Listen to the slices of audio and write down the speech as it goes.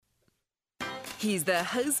He's the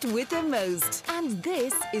host with the most. And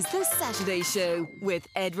this is The Saturday Show with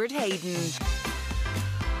Edward Hayden.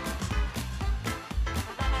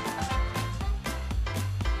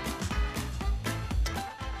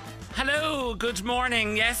 Hello, good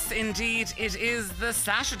morning. Yes, indeed, it is The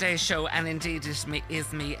Saturday Show, and indeed it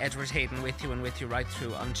is me, Edward Hayden, with you and with you right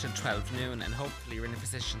through until 12 noon, and hopefully you're in a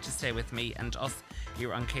position to stay with me and us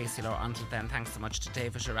here on KCLR until then. Thanks so much to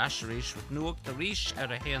David Arasharish with Nuuk the Rish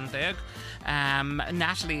out of Haendeg.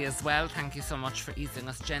 Natalie as well, thank you so much for easing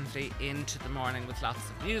us gently into the morning with lots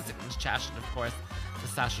of music and chat, and of course the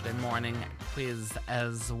Saturday morning quiz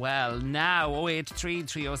as well. Now 083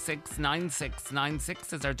 306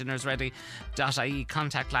 9696 is our dinner's ready.ie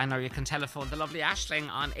contact line, or you can telephone the lovely Aisling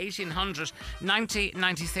on 1800 90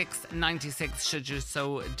 96 96 should you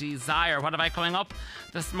so desire. What have I coming up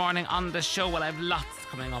this morning on the show? Well, I have lots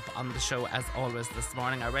coming up on the show as always this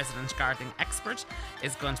morning. Our resident gardening expert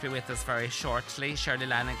is going to be with us very shortly, Shirley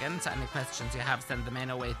Lanigan. So any questions you have, send them in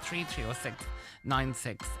 083 306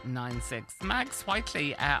 9696. Mags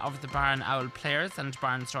Whiteley of the Barn Owl Players and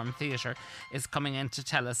Barnstorm Theatre is coming in to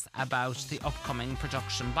tell us about the upcoming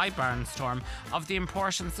production by Barnstorm of The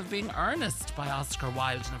Importance of Being Earnest by Oscar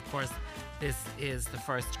Wilde. And of course, this is the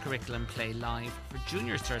first curriculum play live for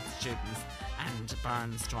junior cert students, and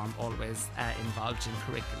Barnstorm always involved in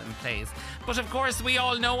curriculum plays. But of course, we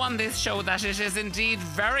all know on this show that it is indeed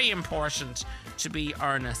very important to be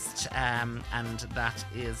earnest, and that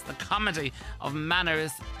is the comedy of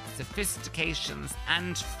manners, sophistications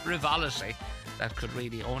and frivolity that could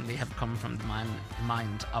really only have come from the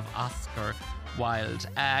mind of Oscar Wilde.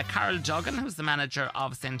 Carol Duggan, who's the manager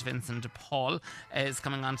of St Vincent de Paul, is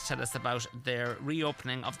coming on to tell us about their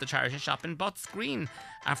reopening of the charity shop in Butts Green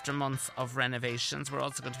after months of renovations. We're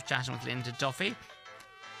also going to be chatting with Linda Duffy,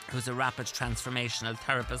 who's a rapid transformational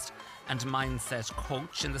therapist and mindset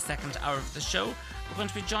coach, in the second hour of the show. We're going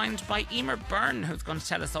to be joined by Emer Byrne, who's going to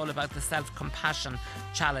tell us all about the self-compassion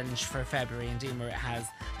challenge for February, and Emer has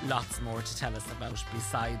lots more to tell us about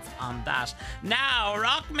besides on that. Now,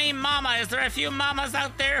 Rock Me Mama. Is there a few mamas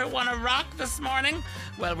out there who want to rock this morning?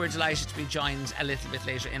 Well, we're delighted to be joined a little bit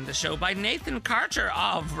later in the show by Nathan Carter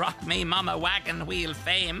of Rock Me Mama Wagon Wheel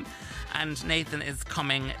fame. And Nathan is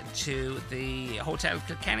coming to the Hotel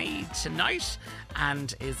Kilkenny tonight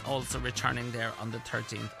and is also returning there on the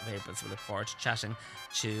 13th of April. So we look forward to chatting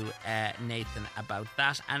to Nathan about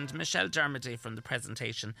that. And Michelle Dermody from the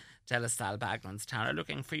presentation De La Salle Baglands Town are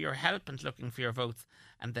looking for your help and looking for your votes,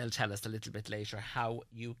 and they'll tell us a little bit later how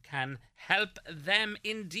you can help them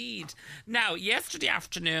indeed. Now, yesterday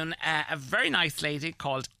afternoon, a very nice lady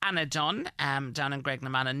called Anna Dunn down in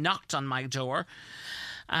Gregnamana knocked on my door.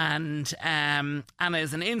 And Anna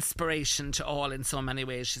is an inspiration to all in so many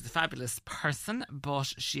ways. She's a fabulous person,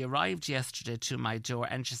 but she arrived yesterday to my door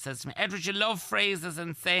and she says to me, Edward, you love phrases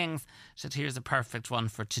and sayings. She said, here's a perfect one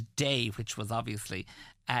for today, which was obviously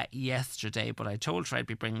yesterday, but I told her I'd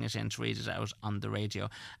be bringing it in to read it out on the radio.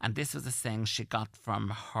 And this was a saying she got from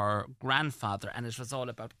her grandfather, and it was all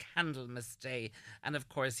about Candlemas Day. And of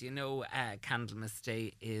course, you know, Candlemas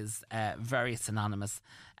Day is a very synonymous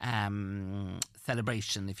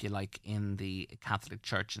celebration, if you like, in the Catholic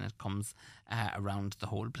Church, and it comes around the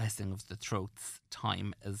whole blessing of the throats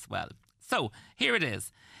time as well. So here it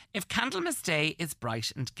is. If Candlemas Day is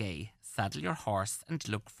bright and gay, saddle your horse and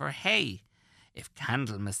look for hay. If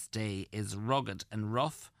Candlemas Day is rugged and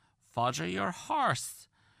rough, fodder your horse,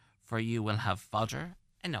 for you will have fodder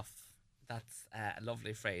enough. That's a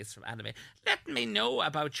lovely phrase from Anime. Let me know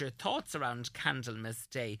about your thoughts around Candlemas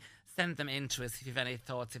Day. Send them in to us if you have any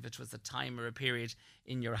thoughts. If it was a time or a period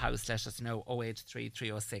in your house, let us know. 083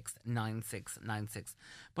 306 9696.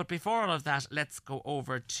 But before all of that, let's go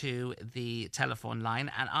over to the telephone line.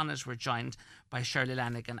 And on it, we're joined by Shirley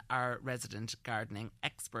Lanigan, our resident gardening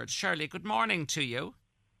expert. Shirley, good morning to you.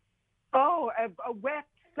 Oh, a wet,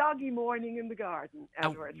 soggy morning in the garden,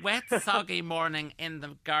 Edward. A wet, soggy morning in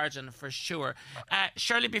the garden for sure.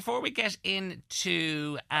 Shirley, before we get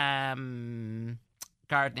into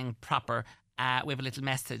gardening proper, we have a little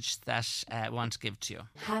message that we want to give to you.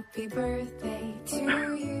 Happy birthday to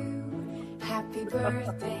you. Happy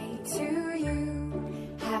birthday to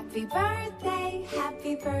you. Happy birthday,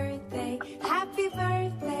 happy birthday, happy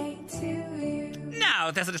birthday to you.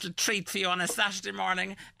 Now, there's a little treat for you on a Saturday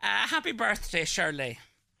morning. Happy birthday, Shirley.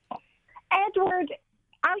 Edward,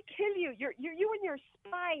 I'll kill you. You and your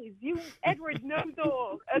spies. Edward knows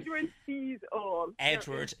all. Edward sees all.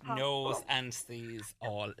 Edward knows and sees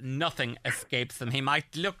all. Nothing escapes him. He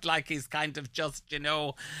might look like he's kind of just,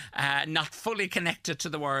 not fully connected to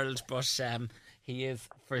the world, but he is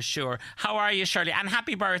for sure. How are you, Shirley? And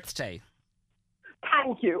happy birthday.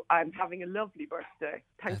 Thank you. I'm having a lovely birthday.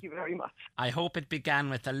 Thank you very much. I hope it began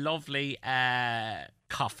with a lovely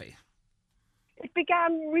coffee. It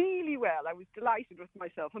began really well. I was delighted with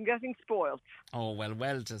myself. I'm getting spoiled. Oh,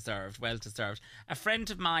 well deserved, well deserved. A friend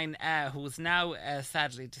of mine who's now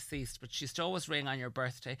sadly deceased, but she used to always ring on your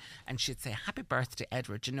birthday and she'd say, "Happy birthday,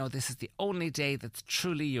 Edward. You know, this is the only day that's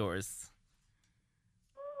truly yours."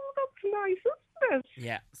 Oh, that's nice, isn't it?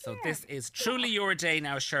 Yeah, so this is truly your day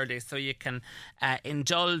now, Shirley, so you can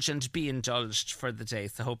indulge and be indulged for the day.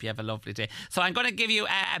 So I hope you have a lovely day. So I'm going to give you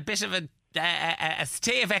a bit of a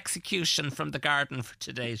stay of execution from the garden for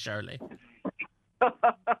today, Shirley. Although,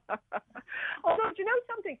 do you know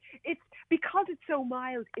something? It's because it's so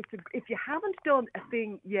mild. If you haven't done a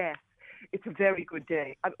thing yet, it's a very good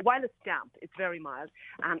day. While it's damp, it's very mild.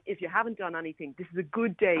 And if you haven't done anything, this is a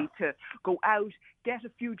good day to go out, get a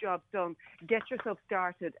few jobs done, get yourself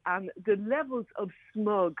started, and the levels of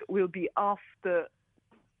smug will be off the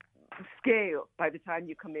scale by the time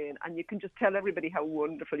you come in, and you can just tell everybody how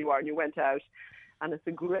wonderful you are and you went out and it's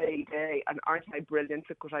a great day and aren't I brilliant,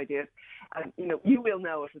 look what I did. And you will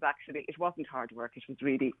know it wasn't hard work, it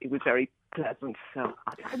was very pleasant. So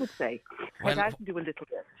I would say Well, I can do a little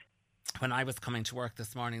bit. When I was coming to work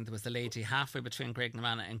this morning, there was a lady halfway between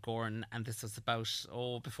Graiguenamanagh and Gorn, and this was about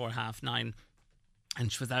before 9:30. And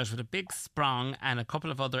she was out with a big sprong and a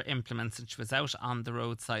couple of other implements, and she was out on the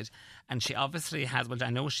roadside. And she obviously has, well,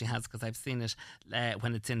 I know she has because I've seen it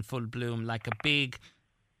when it's in full bloom, like a big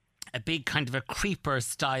kind of a creeper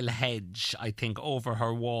style hedge, I think, over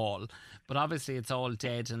her wall. But obviously it's all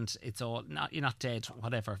dead and it's all not dead,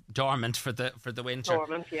 whatever, dormant for the winter.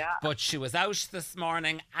 Dormant, yeah. But she was out this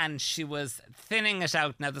morning and she was thinning it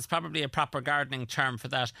out. Now there's probably a proper gardening term for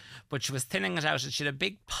that, but she was thinning it out and she had a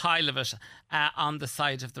big pile of it on the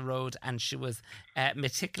side of the road, and she was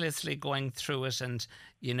meticulously going through it and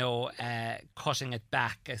cutting it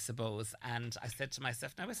back, I suppose. And I said to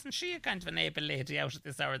myself, now isn't she a kind of an able lady out at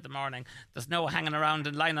this hour of the morning? There's no hanging around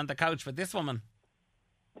and lying on the couch with this woman.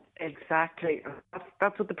 Exactly.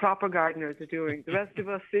 That's what the proper gardeners are doing. The rest of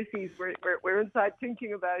us sissies, we're inside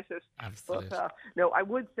thinking about it. Absolutely. But no, I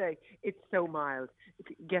would say it's so mild.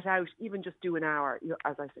 If you get out, even just do an hour,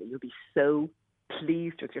 as I say, you'll be so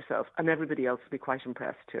pleased with yourself, and everybody else will be quite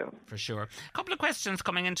impressed too. For sure. A couple of questions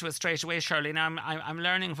coming into us straight away, Shirley. Now, I'm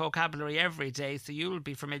learning vocabulary every day, so you'll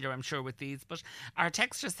be familiar, I'm sure, with these. But our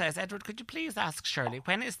texter says, Edward, could you please ask Shirley,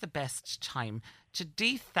 when is the best time to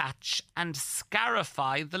dethatch and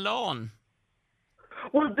scarify the lawn?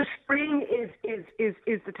 Well, the spring is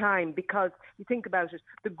the time, because you think about it,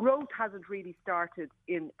 the growth hasn't really started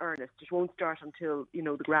in earnest. It won't start until,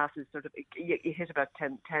 the grass is sort of, you hit about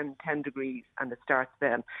 10 degrees and it starts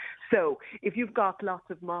then. So if you've got lots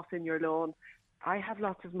of moss in your lawn, I have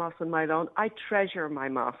lots of moss on my lawn. I treasure my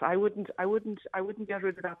moss. I wouldn't get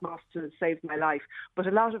rid of that moss to save my life. But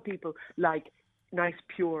a lot of people like nice,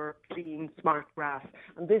 pure, clean, smart grass.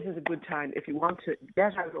 And this is a good time if you want to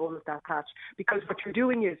get out all of that patch, because what you're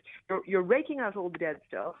doing is you're raking out all the dead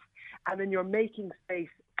stuff, and then you're making space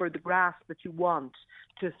for the grass that you want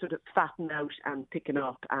to sort of fatten out and thicken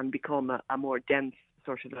up and become a more dense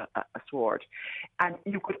sort of a sward. And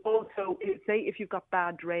you could also, say if you've got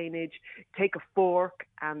bad drainage, take a fork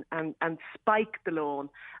and spike the lawn,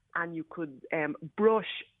 and you could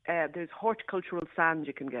brush. There's horticultural sand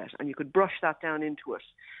you can get, and you could brush that down into it.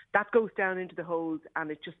 That goes down into the holes, and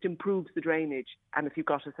it just improves the drainage. And if you've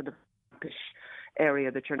got a sort of fish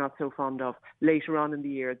area that you're not so fond of, later on in the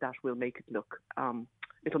year, that will make it look.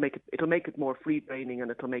 It'll make it more free draining,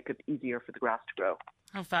 and it'll make it easier for the grass to grow.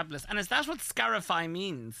 Oh, fabulous! And is that what scarify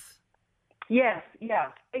means? Yes, yeah.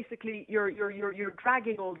 Basically, you're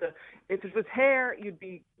dragging all the. If it was hair, you'd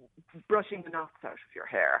be brushing the knots out of your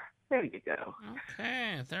hair. There you go.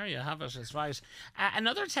 Okay, there you have it. Is right.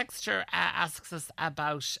 Another texter asks us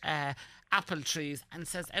about apple trees and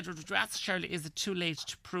says, Edward, would you ask Shirley, is it too late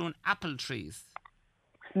to prune apple trees?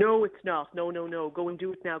 No, it's not. No. Go and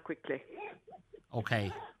do it now quickly. Okay.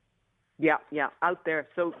 Yeah, out there.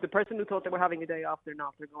 So the person who thought they were having a day off, they're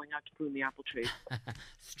not. They're going out to prune the apple tree.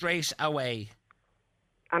 Straight away.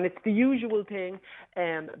 And it's the usual thing.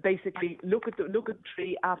 Basically, look at the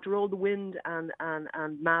tree. After all the wind and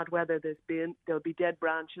mad weather there'll be dead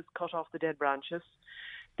branches. Cut off the dead branches.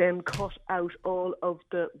 Then cut out all of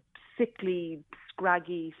the sickly,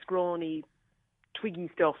 scraggy, scrawny, twiggy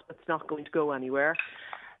stuff that's not going to go anywhere.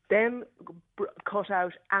 Then cut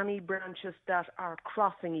out any branches that are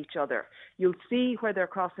crossing each other. You'll see where they're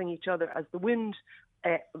crossing each other as the wind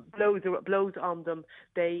blows on them.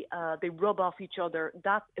 They rub off each other.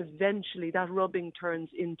 That eventually, that rubbing turns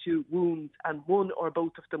into wounds, and one or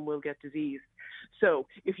both of them will get disease. So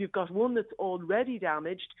if you've got one that's already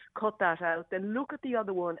damaged, cut that out. Then look at the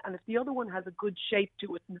other one, and if the other one has a good shape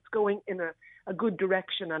to it and it's going in a good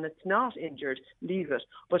direction and it's not injured, leave it.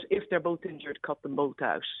 But if they're both injured, cut them both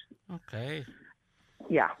out. Okay.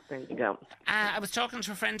 Yeah, there you go. I was talking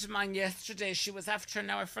to a friend of mine yesterday. She was after,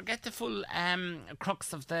 now I forget the full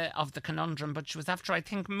crux of the conundrum, but she was after, I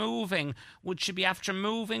think, moving. Would she be after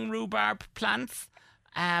moving rhubarb plants?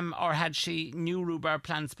 Or had she new rhubarb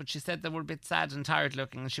plants, but she said they were a bit sad and tired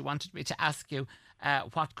looking, and she wanted me to ask you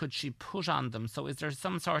what could she put on them. So is there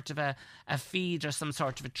some sort of a feed or some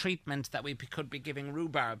sort of a treatment that we could be giving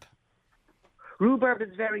rhubarb? Rhubarb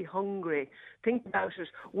is very hungry. Think about it.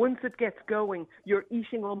 Once it gets going, you're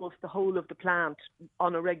eating almost the whole of the plant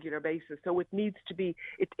on a regular basis. So it needs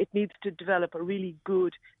to develop a really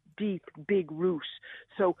good, deep, big root.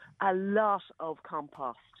 So a lot of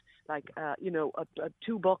compost, like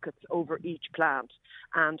 2 buckets over each plant,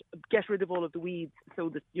 and get rid of all of the weeds so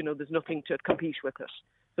that there's nothing to compete with it.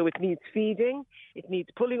 So it needs feeding. It needs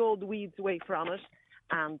pulling all the weeds away from it,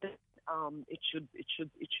 and it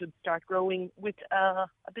should start growing with a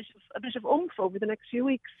bit of oomph over the next few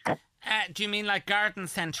weeks. Do you mean like garden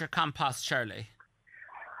centre compost, Shirley?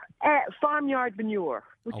 Farmyard manure,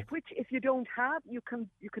 which if you don't have, you can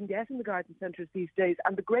get in the garden centres these days.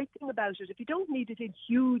 And the great thing about it, if you don't need it in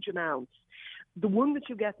huge amounts, the one that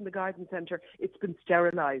you get in the garden centre, it's been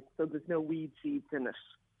sterilised, so there's no weed seeds in it.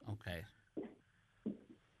 Okay.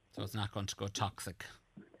 So it's not going to go toxic.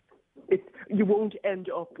 You won't end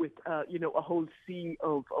up with a whole sea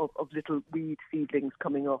of little weed seedlings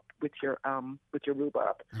coming up with your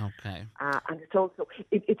rhubarb. Okay. And it's also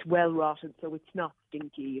it's well rotted, so it's not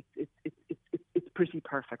stinky. It's pretty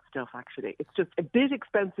perfect stuff, actually. It's just a bit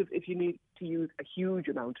expensive if you need to use a huge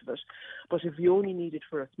amount of it, but if you only need it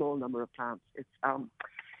for a small number of plants, it's an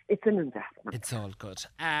investment. It's all good.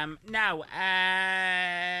 Now,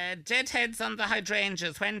 deadheads on the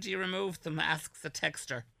hydrangeas. When do you remove them? Asks a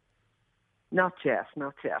texter. Not yet.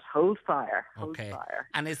 Hold fire. Okay.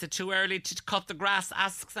 And is it too early to cut the grass?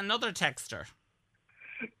 Asks another texter.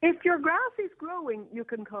 If your grass is growing, you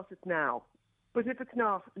can cut it now. But if it's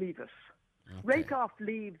not, leave it. Okay. Rake off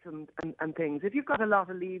leaves and things. If you've got a lot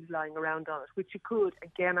of leaves lying around on it, which you could,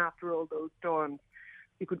 again, after all those storms,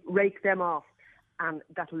 you could rake them off, and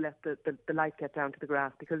that'll let the light get down to the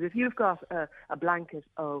grass. Because if you've got a blanket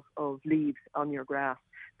of leaves on your grass,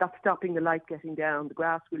 that's stopping the light getting down. The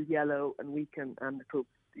grass will yellow and weaken, and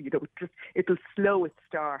it'll slow its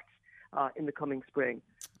start in the coming spring.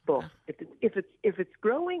 But if it's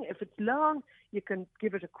growing, if it's long, you can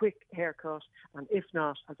give it a quick haircut, and if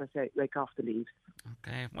not, as I say, rake off the leaves.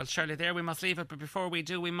 Okay. Well, Shirley, there we must leave it. But before we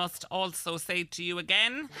do, we must also say to you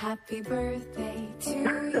again, happy birthday to you.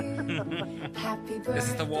 Happy birthday. This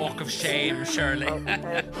is the walk of shame, Shirley.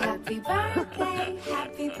 Happy birthday,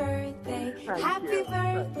 happy birthday, happy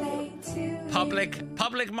birthday to you.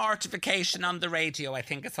 Public mortification on the radio, I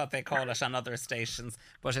think is what they call it on other stations,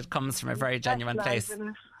 but it comes from a very genuine place.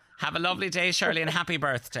 Have a lovely day, Shirley, and happy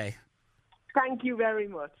birthday. Thank you very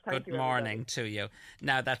much. Good morning to you.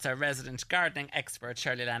 Now, that's our resident gardening expert,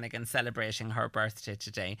 Shirley Lanigan, celebrating her birthday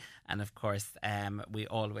today. And of course, we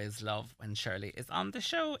always love when Shirley is on the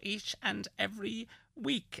show each and every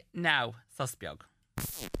week. Now, Susbiog.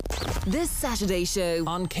 This Saturday show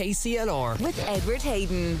on KCLR with Edward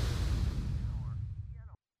Hayden.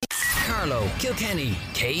 Carlow, Kilkenny,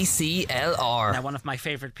 KCLR. Now, one of my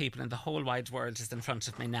favourite people in the whole wide world is in front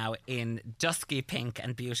of me now in dusky pink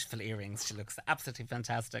and beautiful earrings. She looks absolutely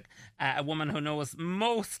fantastic. A woman who knows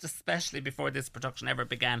most, especially before this production ever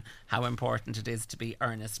began, how important it is to be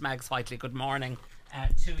earnest. Mags Whiteley, good morning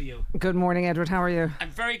to you. Good morning, Edward. How are you?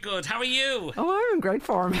 I'm very good. How are you? Oh, I'm in great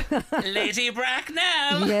form. Lady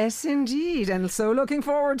Bracknell. Yes, indeed. And so looking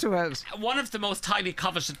forward to it. One of the most highly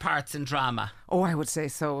coveted parts in drama. Oh, I would say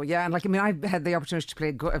so, yeah. And I've had the opportunity to play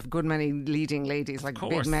a good many leading ladies, like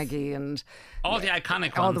Big Maggie and all the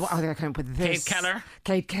iconic ones. All the iconic, but this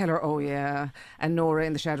Kate Keller, oh yeah, and Nora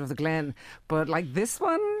in The Shadow of the Glen. But like this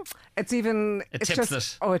one, it tips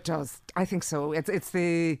it. Oh, it does. I think so. It's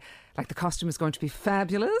the costume is going to be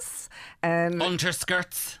fabulous, and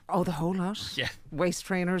underskirts. Oh, the whole lot. Yeah, waist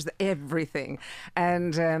trainers, everything,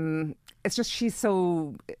 and it's just she's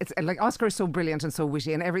so. It's like Oscar is so brilliant and so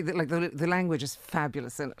witty, and the language is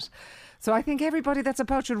fabulous in it. So I think everybody that's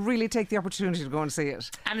about should really take the opportunity to go and see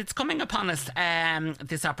it. And it's coming upon us,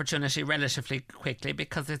 this opportunity, relatively quickly,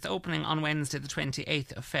 because it's opening on Wednesday the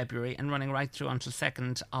 28th of February and running right through until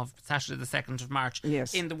Saturday the 2nd of March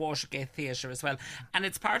in the Watergate Theatre as well. And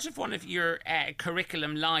it's part of one of your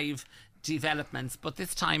curriculum live developments, but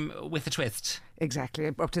this time with a twist. Exactly.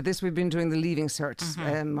 Up to this, we've been doing the Leaving Cert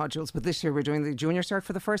modules, but this year we're doing the Junior Cert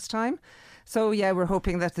for the first time. So, yeah, we're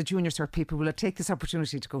hoping that the Junior Cert people will take this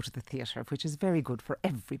opportunity to go to the theatre, which is very good for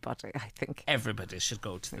everybody, I think. Everybody should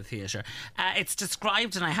go to the theatre. It's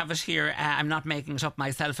described, and I have it here, I'm not making it up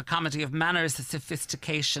myself, a comedy of manners,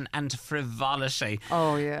 sophistication and frivolity.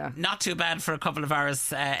 Oh, yeah. Not too bad for a couple of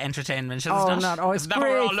hours entertainment, isn't Oh, it? not. Oh, it's not great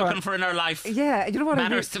what we're all fun. looking for in our life. Yeah, you know what?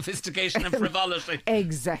 Manners, sophistication and frivolity.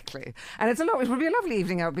 Exactly. And it will be a lovely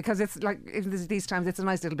evening out because it's like, in these times, it's a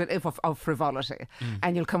nice little bit of frivolity.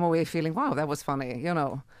 And you'll come away feeling, wow, that was funny, you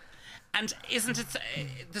know. And isn't it,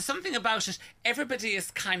 there's something about it, everybody is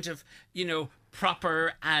kind of,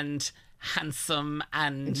 proper and handsome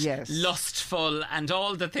and lustful and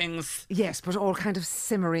all the things. Yes, but all kind of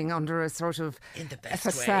simmering under a sort of in the best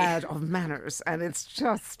facade of manners. And it's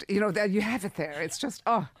just, you have it there. It's just,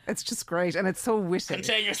 it's just great. And it's so witty.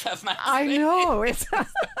 Contain yourself, Max. I know. It's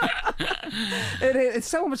it's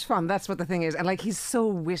so much fun. That's what the thing is. And like, he's so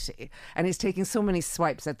witty and he's taking so many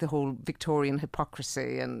swipes at the whole Victorian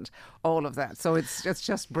hypocrisy and all of that. So it's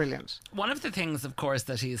just brilliant. One of the things, of course,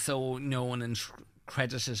 that he's so known and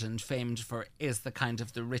credited and famed for is the kind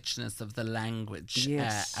of the richness of the language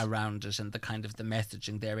around it and the kind of the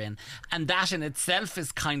messaging therein, and that in itself is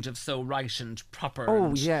kind of so right and proper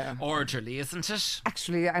and orderly, isn't it?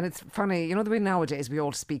 Actually, and it's funny, the way nowadays we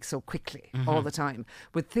all speak so quickly all the time.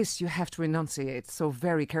 With this, you have to enunciate so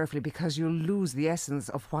very carefully because you'll lose the essence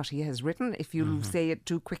of what he has written if you say it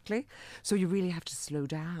too quickly. So you really have to slow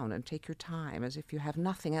down and take your time as if you have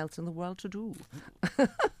nothing else in the world to do.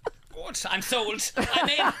 Good, I'm sold. I'm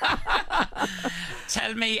in.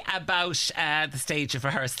 Tell me about the stage of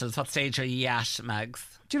rehearsals. What stage are you at,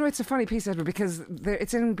 Mags? Do you know, it's a funny piece, Edward, because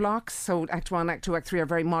it's in blocks. So Act 1, Act 2, Act 3 are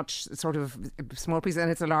very much sort of small pieces, and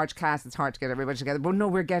it's a large cast. It's hard to get everybody together. But no,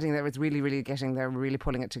 we're getting there. It's really, really getting there. We're really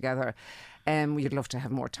pulling it together. We'd love to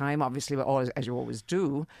have more time, obviously, as you always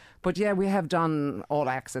do. But yeah, we have done all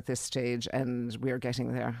acts at this stage, and we are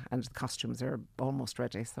getting there. And the costumes are almost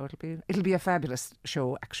ready, so it'll be a fabulous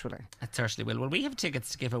show, actually. It certainly will. Well, we have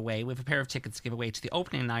tickets to give away. We have a pair of tickets to give away to the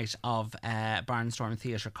opening night of Barnstorm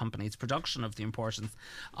Theatre Company's production of The Importance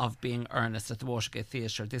of Being Earnest at the Watergate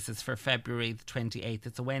Theatre. This is for February the 28th.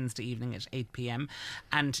 It's a Wednesday evening at 8 p.m.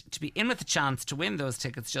 And to be in with a chance to win those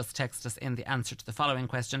tickets, just text us in the answer to the following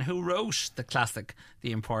question: who wrote the classic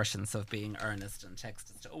The Importance of Being Earnest? And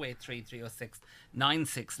text us to 083 306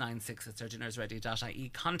 9696. It's our dinnersready.ie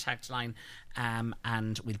contact line,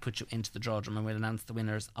 and we'll put you into the draw drum and we'll announce the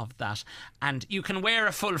winners of that. And you can wear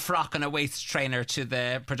a full frock and a waist trainer to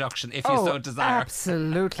the production if you so desire.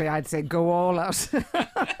 Absolutely, I'd say go all out.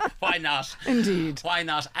 Why not? Indeed. Why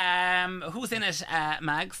not? Who's in it,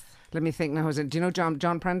 Mags? Let me think now. Do you know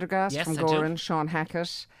John Prendergast from Goran, Sean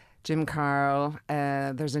Hackett, Jim Carroll?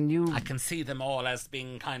 There's a new... I can see them all as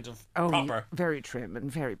being kind of proper. Very trim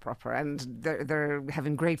and very proper. And they're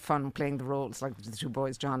having great fun playing the roles, like the two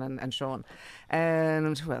boys, John and Sean.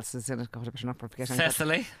 And who else is in it? God, I better not forget.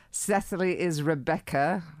 Cecily? Cecily is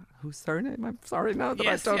Rebecca, whose surname I'm sorry now that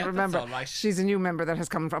I don't remember. That's all right. She's a new member that has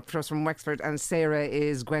come up to us from Wexford, and Sarah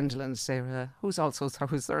is Gwendolyn. Sarah, whose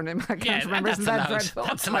surname I can't remember. Isn't that dreadful?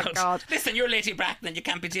 That's oh my God! Listen, you're Lady Bracknell and you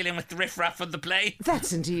can't be dealing with the riff-raff of the play.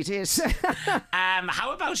 That's indeed it.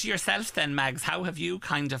 How about yourself then, Mags? How have you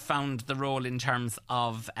kind of found the role in terms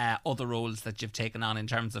of other roles that you've taken on in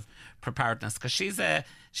terms of preparedness? Because she's a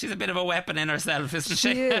bit of a weapon in herself, isn't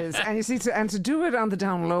she? She is, and you see, to do it on the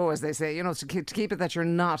down low, as they say, to keep it that you're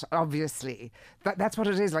not, obviously. That's what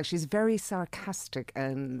it is. Like, she's very sarcastic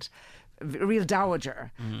and a real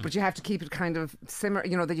dowager, but you have to keep it kind of simmer,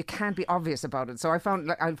 that you can't be obvious about it. So I found,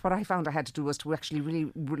 what I found I had to do was to actually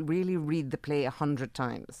really, really read the play 100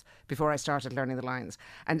 times before I started learning the lines.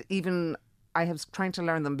 And even I was trying to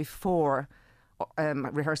learn them before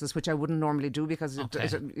rehearsals, which I wouldn't normally do because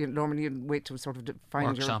normally you'd wait to sort of find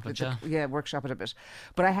workshop workshop it a bit.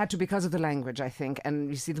 But I had to because of the language, I think. And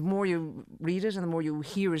you see, the more you read it and the more you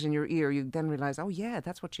hear it in your ear, you then realise, oh yeah,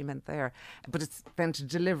 that's what she meant there. But it's then to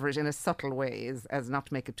deliver it in a subtle way, as not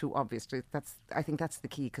to make it too obvious. I think that's the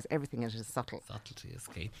key, because everything in it is subtle. Subtlety is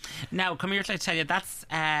key. Now, come here till I tell you, that's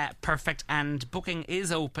perfect, and booking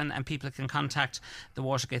is open, and people can contact the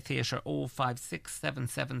Watergate Theatre 056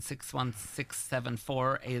 7761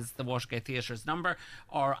 874 is the Watergate Theatre's number,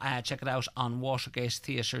 or check it out on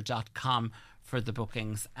watergatetheatre.com for the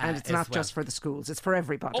bookings. And it's not just for the schools, it's for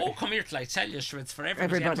everybody. Oh, come here till I tell you, sure, it's for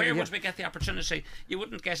everybody. And where would we get the opportunity? You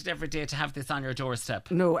wouldn't get it every day to have this on your doorstep.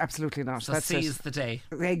 No, absolutely not. So That's seize the day.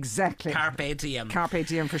 Exactly. Carpe diem. Carpe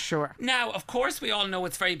diem for sure. Now, of course, we all know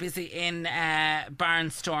it's very busy in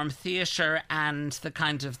Barnstorm Theatre, and the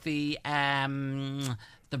kind of the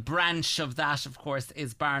branch of that, of course,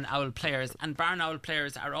 is Barn Owl Players. And Barn Owl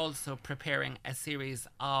Players are also preparing a series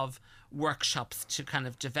of workshops to kind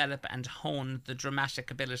of develop and hone the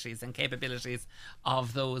dramatic abilities and capabilities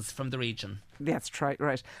of those from the region. That's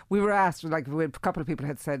right. We were asked, a couple of people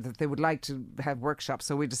had said that they would like to have workshops,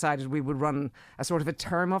 so we decided we would run a sort of a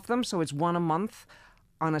term of them. So it's one a month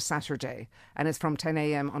on a Saturday, and it's from 10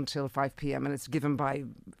 a.m. until 5 p.m. and it's given by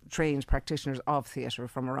trained practitioners of theatre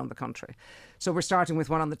from around the country. So we're starting with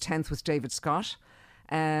one on the 10th with David Scott,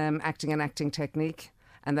 acting and acting technique.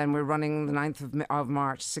 And then we're running the 9th of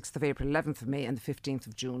March, 6th of April, 11th of May and the 15th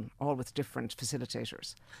of June, all with different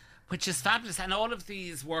facilitators. Which is fabulous. And all of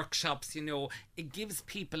these workshops, it gives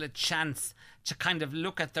people a chance to kind of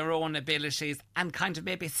look at their own abilities and kind of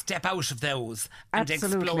maybe step out of those and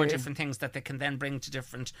explore different things that they can then bring to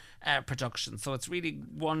different productions. So it's really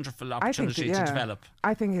wonderful opportunity to develop.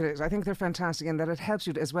 I think it is. I think they're fantastic, and that it helps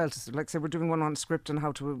you as well. Like say, we're doing one on script and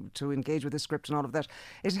how to engage with the script and all of that.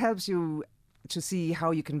 It helps you to see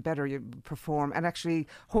how you can better perform and actually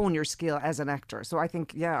hone your skill as an actor. So I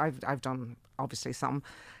think, I've done obviously some,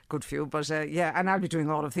 good few, but and I'll be doing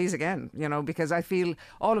all of these again, because I feel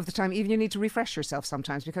all of the time, even you need to refresh yourself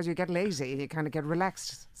sometimes because you get lazy, you kind of get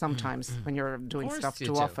relaxed sometimes when you're doing stuff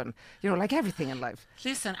too often, like everything in life.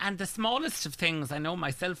 Listen, and the smallest of things, I know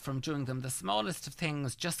myself from doing them, the smallest of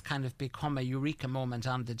things just kind of become a eureka moment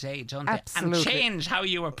on the day, don't they? Absolutely. And change how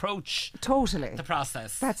you approach the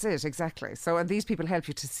process. That's it, exactly. So and these people help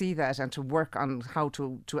you to see that and to work on how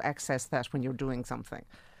to access that when you're doing something.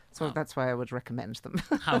 So that's why I would recommend them.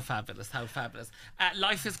 How fabulous, how fabulous.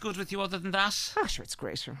 Life is good with you other than that? Sure, it's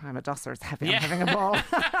great. I'm a dosser. It's happy. I'm having a ball.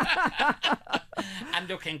 And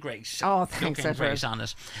looking great. Oh, thanks, Looking great on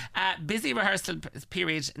it. Busy rehearsal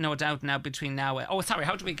period, no doubt, now between now.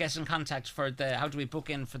 How do we get in contact how do we book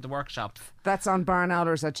in for the workshops? That's on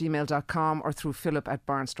barnowlers@gmail.com or through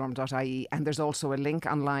philip@barnstorm.ie. And there's also a link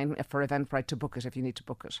online for Eventbrite to book it if you need to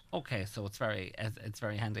book it. Okay, so it's very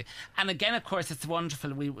handy. And again, of course, it's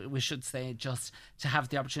wonderful, we should say, just to have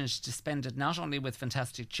the opportunity to spend it not only with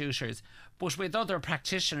fantastic tutors, but with other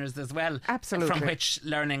practitioners as well. Absolutely. From which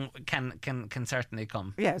learning can certainly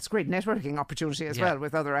come. Yeah, it's a great networking opportunity as well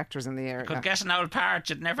with other actors in the area. Could get an old part,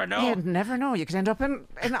 you'd never know. You'd never know. You could end up in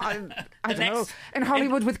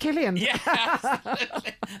Hollywood with Killian. Yeah,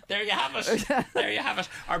 absolutely. There you have it.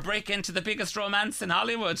 Or break into the biggest romance in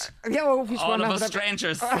Hollywood. Yeah, which All one? of Us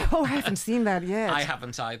Strangers. Oh, I haven't seen that yet. I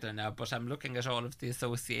haven't either now, but I'm looking at all of the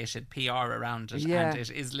associated PR around it, Yeah. and it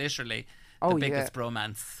is literally the biggest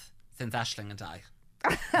romance since Aisling and I.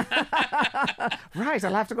 Right,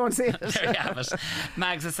 I'll have to go and see it. There you have it.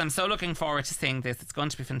 Mags, I'm so looking forward to seeing this. It's going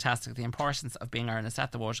to be fantastic. The Importance of Being Earnest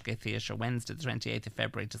at the Watergate Theatre, Wednesday the 28th of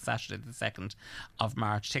February to Saturday the 2nd of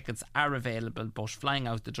March. Tickets are available, but flying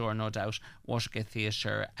out the door, no doubt.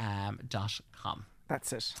 watergatetheatre.com.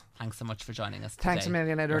 That's it. Thanks so much for joining us today. Thanks a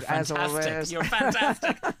million, Edward, as always. You're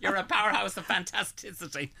fantastic. You're a powerhouse of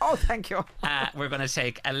fantasticity. Oh, thank you. We're going to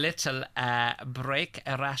take a little break.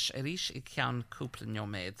 Arash Arish Ikyan Kuplan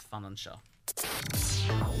Yomaid Fanan Show.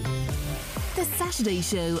 The Saturday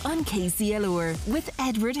Show on KCLR with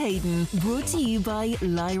Edward Hayden. Brought to you by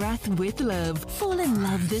Lyrath with Love. Fall in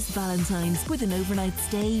love this Valentine's with an overnight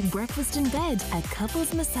stay, breakfast in bed, a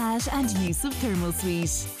couple's massage and use of thermal suite.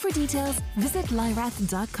 For details, visit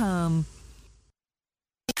lyrath.com.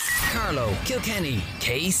 Carlow, Kilkenny,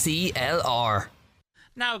 KCLR.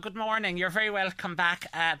 Now, good morning. You're very welcome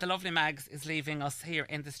back. The lovely Mags is leaving us here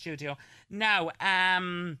in the studio. Now,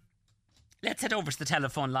 let's head over to the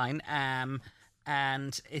telephone line.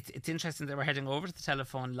 And it's interesting that we're heading over to the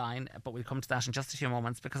telephone line, but we'll come to that in just a few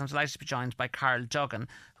moments, because I'm delighted to be joined by Carl Duggan,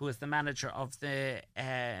 who is the manager of the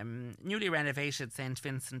newly renovated St.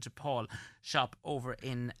 Vincent de Paul shop over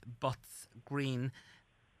in Butts Green.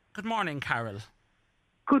 Good morning, Carol.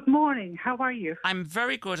 Good morning. How are you? I'm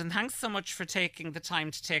very good, and thanks so much for taking the time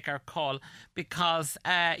to take our call, because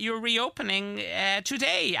you're reopening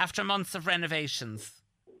today after months of renovations.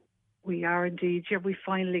 We are indeed. Yeah, we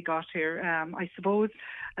finally got here. I suppose,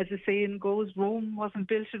 as the saying goes, Rome wasn't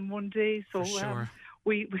built in one day. So sure.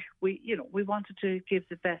 we wanted to give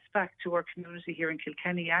the best back to our community here in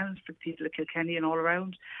Kilkenny and for the people of Kilkenny and all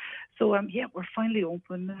around. So we're finally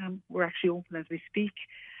open. We're actually open as we speak.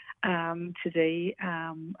 today,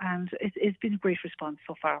 and it's been a great response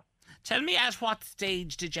so far. Tell me, at what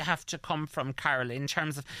stage did you have to come from, Carol, in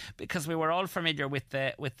terms of, because we were all familiar with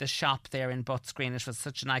the shop there in Butts Green, it was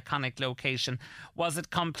such an iconic location. Was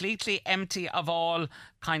it completely empty of all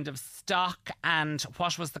kind of stock, and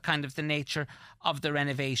what was the kind of the nature of the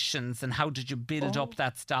renovations, and how did you build up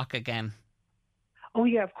that stock again? Oh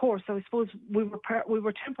yeah, of course. So I suppose we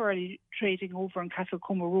were temporarily trading over on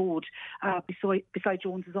Castlecomber Road, beside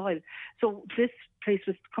Jones's Isle. So this place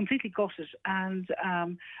was completely gutted, and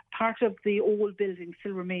part of the old building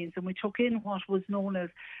still remains. And we took in what was known as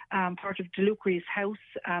part of DeLucre's house,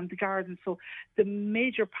 the garden. So the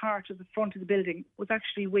major part of the front of the building was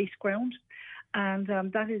actually waste ground, and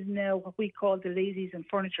that is now what we call the ladies and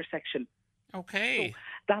furniture section. Okay.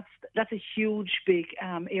 So that's a huge, big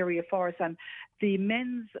area for us. And the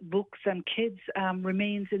men's books and kids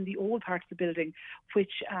remains in the old part of the building,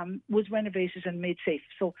 which was renovated and made safe.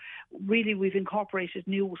 So really, we've incorporated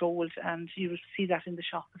new with old, and you'll see that in the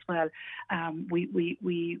shop as well.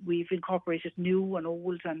 We've incorporated new and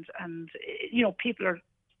old, and people are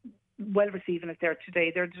well receiving it there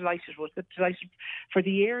today. They're delighted with it, delighted for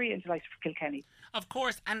the area and delighted for Kilkenny. Of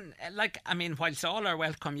course, and whilst all are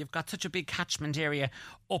welcome, you've got such a big catchment area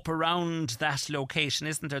up around that location,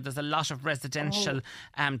 isn't there? There's a lot of residential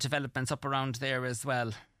developments up around there as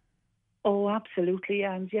well. Oh, absolutely.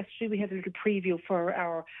 And yesterday we had a little preview for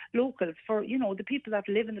our locals, for, the people that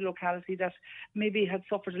live in the locality that maybe had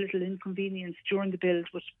suffered a little inconvenience during the build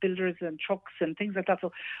with builders and trucks and things like that.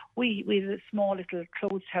 So we had a small little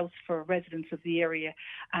closed house for residents of the area,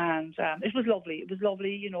 and it was lovely. It was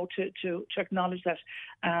lovely, to acknowledge that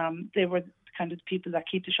they were the kind of people that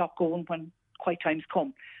keep the shop going when quiet times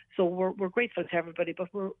come. So we're grateful to everybody,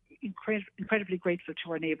 but we're incredibly grateful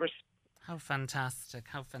to our neighbours. How fantastic,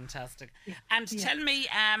 how fantastic. Yeah. And tell me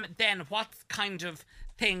then, what kind of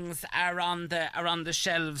things are on the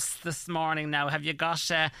shelves this morning now? Have you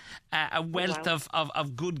got a wealth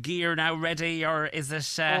of good gear now ready, or is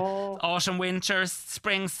it autumn, winter,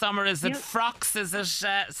 spring, summer? Is it frocks? Is it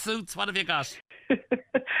suits? What have you got?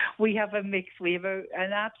 We have a mix. We have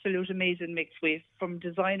an absolute amazing mix. We've from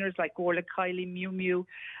designers like Orla Kiley, Miu Miu,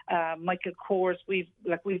 Michael Kors. We've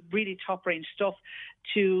really top range stuff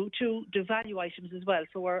to the value items as well.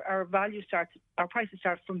 So our prices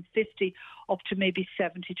start from 50 up to maybe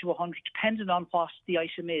 70 to 100, depending on what the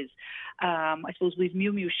item is. I suppose we've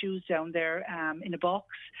Miu Miu shoes down there in a box.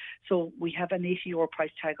 So we have an €80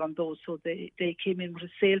 price tag on those. So they came in with a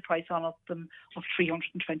sale price on them of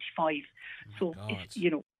 $325. So it's,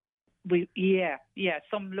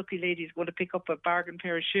 some lucky ladies want to pick up a bargain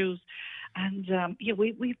pair of shoes, and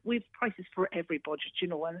we've prices for every budget,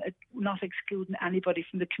 and not excluding anybody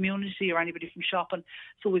from the community or anybody from shopping.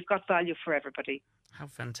 So we've got value for everybody. How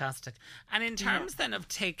fantastic. And in terms then of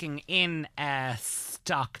taking in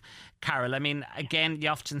stock, Carol, I mean, again, you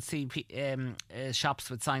often see shops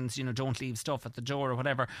with signs, don't leave stuff at the door or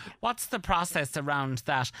whatever. What's the process around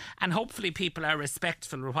that? And hopefully people are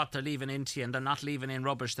respectful of what they're leaving into you, and they're not leaving in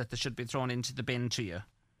rubbish that they should be thrown into the bin to you.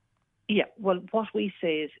 Yeah, well, what we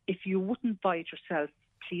say is, if you wouldn't buy it yourself,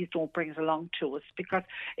 please don't bring it along to us, because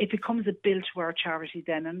it becomes a bill to our charity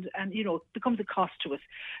then, and it becomes a cost to us.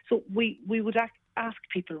 So we would ask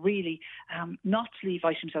people really not to leave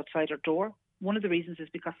items outside our door. One of the reasons is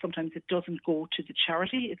because sometimes it doesn't go to the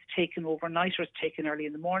charity. It's taken overnight or it's taken early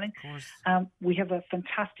in the morning. We have a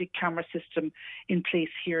fantastic camera system in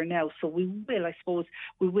place here now. So we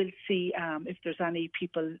will see if there's any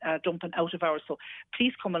people dumping out of hours. So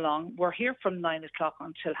please come along. We're here from 9 o'clock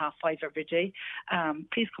until 5:30 every day.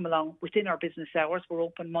 Please come along within our business hours. We're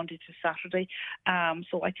open Monday to Saturday.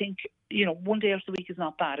 So I think, one day out of the week is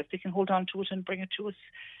not bad. If they can hold on to it and bring it to us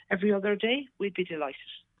every other day, we'd be delighted.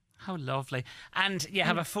 How lovely. And you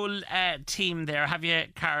have a full team there, have you,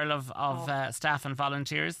 Carol, of staff and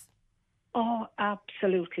volunteers? Oh,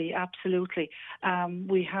 absolutely, absolutely.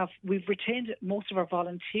 We've retained most of our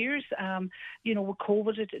volunteers. With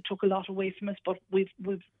COVID, it took a lot away from us, but we've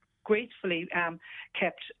gratefully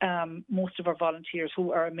kept most of our volunteers,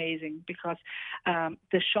 who are amazing, because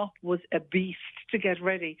the shop was a beast to get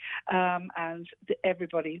ready, and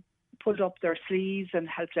everybody pulled up their sleeves and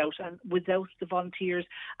helped out. And without the volunteers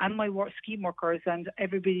and my scheme workers and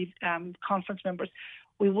everybody, conference members,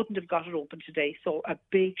 we wouldn't have got it open today. So a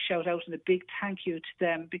big shout out and a big thank you to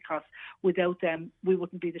them, because without them, we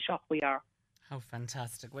wouldn't be the shop we are. How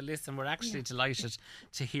fantastic. Well, listen, we're actually delighted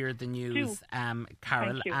to hear the news,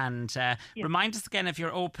 Carol. And remind us again of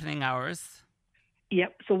your opening hours.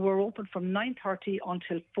 Yep, so we're open from 9:30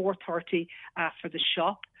 until 4:30 for the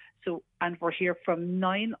shop. And we're here from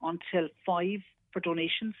 9 until 5 for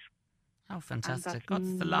donations. How And fantastic. that's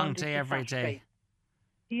That's the long Monday day to every Saturday. day.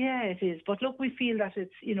 Yeah, it is. But look, we feel that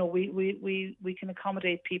it's, we can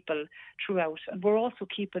accommodate people throughout. And we're also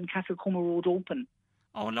keeping Castlecomer Road open.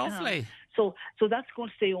 Oh, lovely. So that's going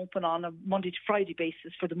to stay open on a Monday to Friday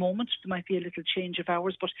basis for the moment. There might be a little change of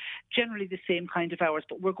hours, but generally the same kind of hours.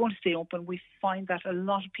 But we're going to stay open. We find that a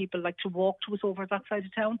lot of people like to walk to us over that side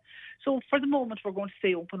of town. So for the moment, we're going to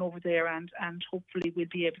stay open over there, and hopefully we'll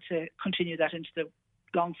be able to continue that into the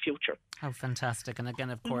long future. How fantastic. And again,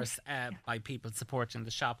 of course, by people supporting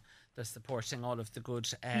the shop, they're supporting all of the good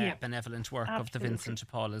benevolent work of the Vincent de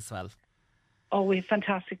Paul as well. Oh, we have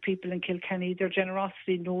fantastic people in Kilkenny. Their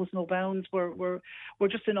generosity knows no bounds. We're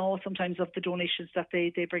just in awe sometimes of the donations that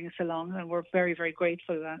they bring us along, and we're very, very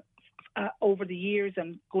grateful that over the years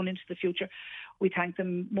and going into the future. We thank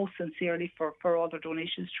them most sincerely for all their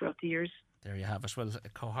donations throughout the years. There you have it. Well,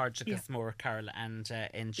 Coharjagus more, Carol, and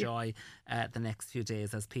enjoy the next few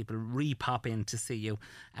days as people re-pop in to see you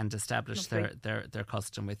and establish their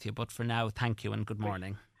custom with you. But for now, thank you and good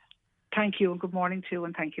morning. Thank you and good morning too,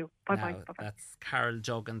 and thank you. Bye-bye. Now, that's Carol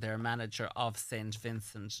Duggan, their manager of St.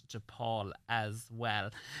 Vincent de Paul as well.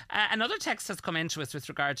 Another text has come into us with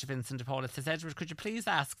regard to Vincent de Paul. It says, Edward, could you please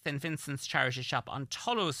ask St. Vincent's charity shop on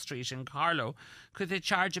Tullow Street in Carlow, could they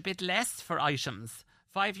charge a bit less for items?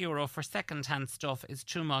 €5 for second-hand stuff is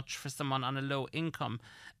too much for someone on a low income.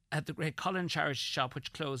 At the Great Cullen charity shop,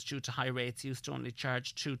 which closed due to high rates, used to only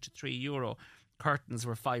charge €2 to €3. Curtains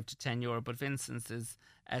were €5 to €10, but Vincent's is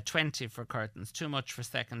 20 for curtains. Too much for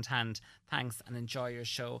second hand. Thanks and enjoy your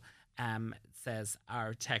show, says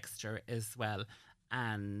our texter as well.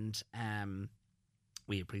 And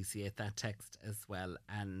we appreciate that text as well.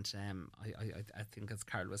 And I think, as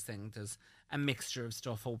Carl was saying, there's a mixture of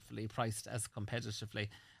stuff, hopefully priced as competitively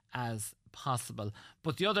as possible.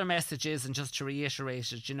 But the other message is, and just to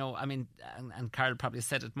reiterate it, and Carol probably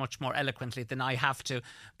said it much more eloquently than I have to,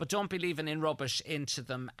 but don't be leaving in rubbish into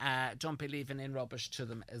them. Don't be leaving in rubbish to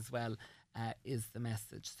them as well, is the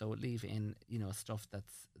message. So leave in, stuff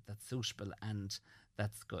that's suitable and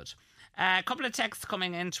that's good. A couple of texts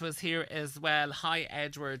coming into us here as well. Hi,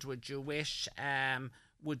 Edward. Would you wish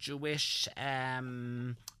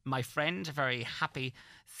my friend a very happy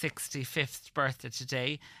 65th birthday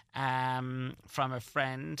today, from a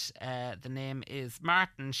friend. The name is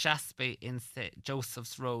Martin Shaspy in St.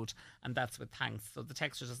 Joseph's Road, and that's with thanks. So the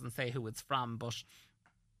texter doesn't say who it's from, but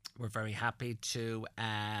we're very happy to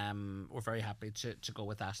go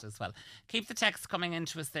with that as well. Keep the text coming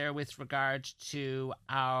into us there with regard to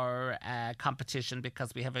our competition,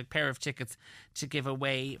 because we have a pair of tickets to give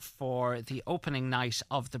away for the opening night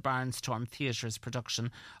of the Barnstorm Theatre's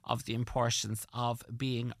production of The Importance of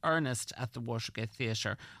Being Earnest at the Watergate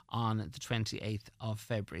Theatre on the 28th of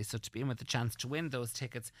February. So to be in with the chance to win those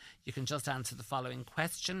tickets, you can just answer the following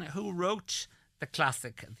question: who wrote the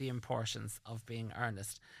classic The Importance of Being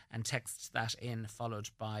Earnest? And text that in, followed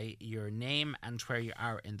by your name and where you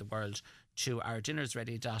are in the world, to our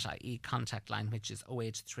dinnersready.ie contact line, which is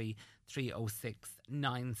 083 306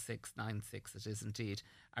 9696. It is indeed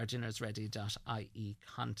our dinnersready.ie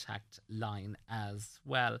contact line as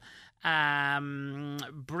well.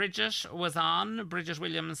 Bridget was on, Bridget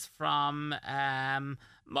Williams from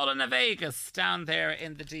Mullinavegas down there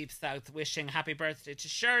in the deep south, wishing happy birthday to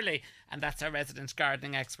Shirley, and that's our resident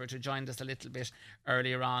gardening expert who joined us a little bit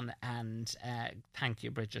earlier on. And thank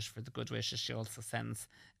you, Bridget, for the good wishes. She also sends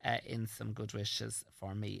in some good wishes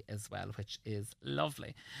for me as well, which is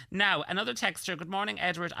lovely. Now, another texter. Good morning,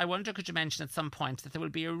 Edward. I wonder, could you mention at some point that there will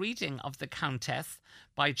be a reading of The Countess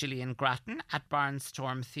by Gillian Grattan at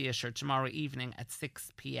Barnstorm Theatre tomorrow evening at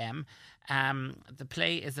 6 p.m. The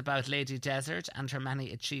play is about Lady Desert and her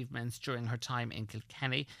many achievements during her time in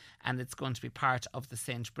Kilkenny, and it's going to be part of the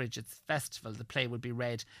St. Bridget's Festival. The play will be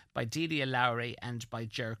read by Delia Lowry and by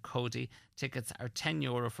Ger Cody. Tickets are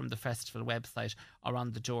 €10 from the festival website or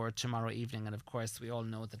on the door tomorrow evening. And of course, we all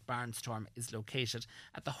know that Barnstorm is located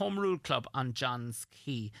at the Home Rule Club on Johns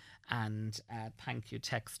Quay. And thank you,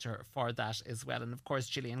 texter, for that as well. And of course,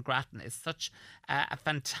 Gillian Grattan is such a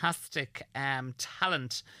fantastic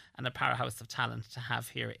talent and a powerhouse of talent to have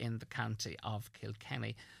here in the county of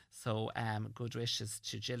Kilkenny. So good wishes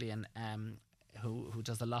to Gillian, who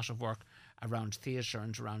does a lot of work around theatre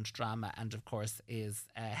and around drama, and of course is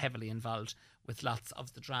heavily involved with lots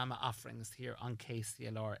of the drama offerings here on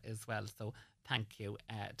KCLR as well. So thank you,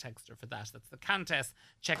 texter, for that. That's The Countess.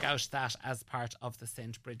 Check out that as part of the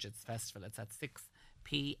St. Bridget's Festival. It's at 6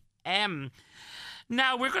 p.m.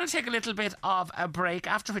 Now we're going to take a little bit of a break,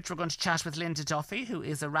 after which we're going to chat with Linda Duffy, who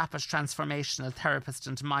is a rapid transformational therapist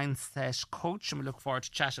and mindset coach, and we look forward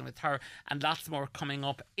to chatting with her and lots more coming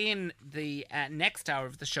up in the next hour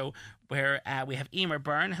of the show. where we have Emer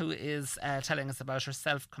Byrne, who is telling us about her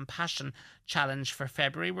self-compassion challenge for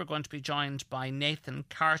February. We're going to be joined by Nathan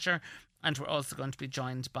Carter, and we're also going to be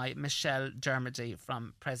joined by Michelle Dermody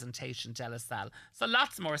from Presentation de la Salle. So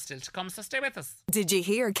lots more still to come, so stay with us. Did you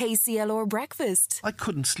hear KCLR Breakfast? I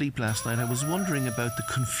couldn't sleep last night. I was wondering about the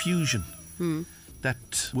confusion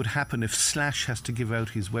that would happen if Slash has to give out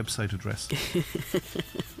his website address.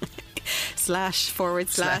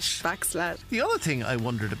 // The other thing I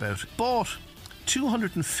wondered about, bought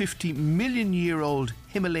 250 million year old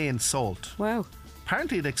Himalayan salt. Wow.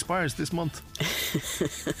 Apparently it expires this month.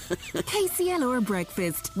 KCLR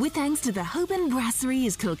Breakfast, with thanks to the Hoban Brasserie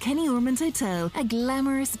at Kilkenny Ormond Hotel, a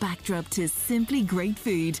glamorous backdrop to simply great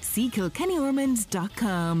food. See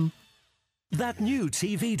kilkennyormond.com. That new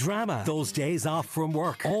TV drama, Those Days Off from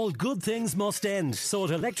Work. All good things must end. So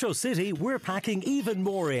at Electro City, we're packing even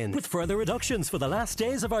more in, with further reductions for the last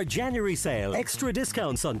days of our January sale. Extra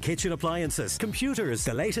discounts on kitchen appliances, computers,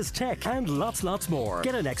 the latest tech, and lots more.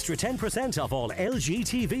 Get an extra 10% off all LG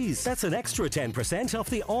TVs. That's an extra 10% off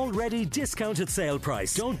the already discounted sale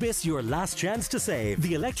price. Don't miss your last chance to save.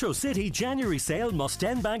 The Electro City January sale must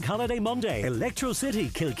end Bank Holiday Monday. Electro City,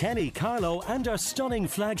 Kilkenny, Carlow, and our stunning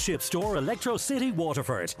flagship store, Electro City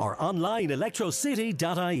Waterford, or online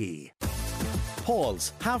electrocity.ie.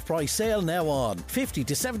 Paul's half price sale now on. 50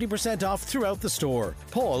 to 70% off throughout the store.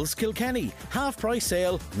 Paul's Kilkenny, half price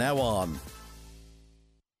sale now on.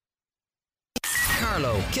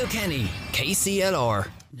 Carlow, Kilkenny, KCLR.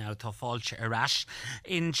 Now to Fáilte Arash.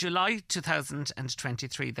 In July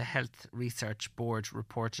 2023, the Health Research Board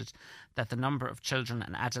reported that the number of children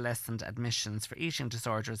and adolescent admissions for eating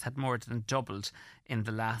disorders had more than doubled in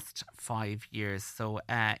the last 5 years. So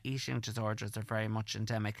eating disorders are very much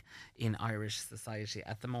endemic in Irish society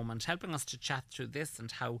at the moment. Helping us to chat through this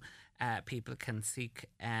and how people can seek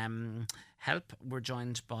help, we're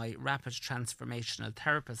joined by rapid transformational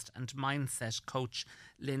therapist and mindset coach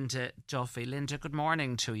Linda Duffy. Linda, good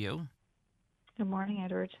morning to you. Good morning,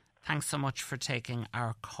 Edward. Thanks so much for taking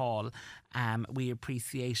our call. We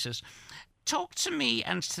appreciate it. Talk to me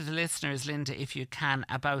and to the listeners, Linda, if you can,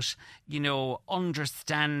 about,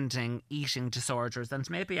 understanding eating disorders. And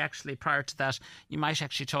maybe actually prior to that, you might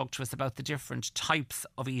actually talk to us about the different types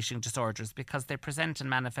of eating disorders, because they present and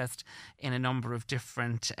manifest in a number of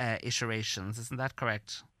different iterations. Isn't that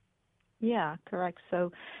correct? Yeah, correct.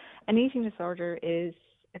 So an eating disorder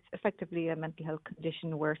it's effectively a mental health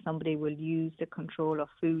condition where somebody will use the control of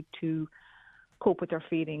food to cope with their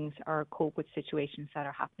feelings or cope with situations that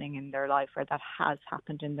are happening in their life or that has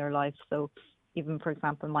happened in their life. So even, for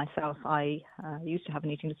example, myself, I used to have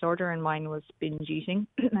an eating disorder, and mine was binge eating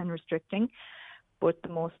and restricting. But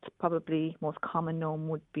the probably most common known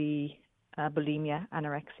would be bulimia,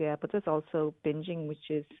 anorexia. But there's also binging, which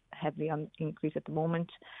is heavily on increase at the moment.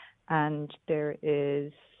 And there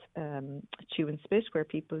is chew and spit, where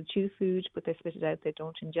people chew food, but they spit it out, they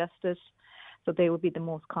don't ingest it. So they would be the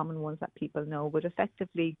most common ones that people know. But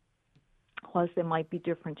effectively, whilst they might be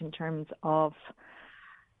different in terms of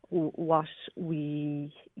what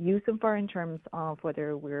we use them for, in terms of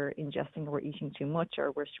whether we're ingesting or we're eating too much,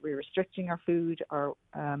 or we're restricting our food, or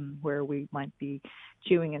where we might be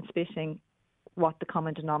chewing and spitting, what the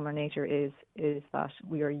common denominator is that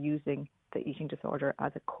we are using the eating disorder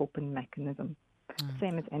as a coping mechanism.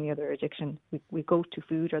 Same as any other addiction. We go to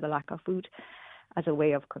food or the lack of food as a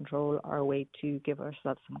way of control, or a way to give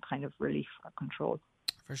ourselves some kind of relief or control.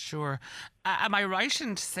 For sure. Am I right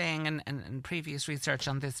in saying, and previous research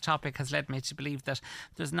on this topic has led me to believe that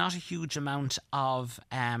there's not a huge amount of,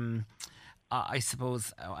 I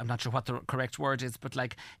suppose, I'm not sure what the correct word is, but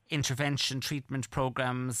like intervention treatment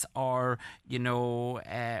programs or,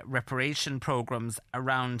 reparation programs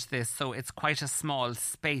around this. So it's quite a small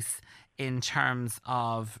space in terms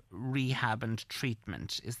of rehab and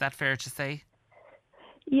treatment. Is that fair to say?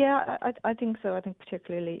 Yeah, I think so. I think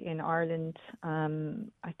particularly in Ireland,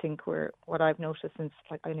 I think what I've noticed since,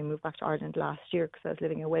 I only moved back to Ireland last year because I was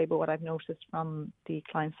living away, but what I've noticed from the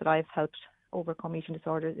clients that I've helped overcome eating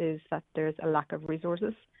disorders is that there's a lack of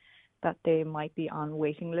resources, that they might be on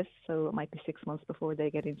waiting lists, so it might be 6 months before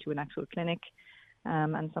they get into an actual clinic.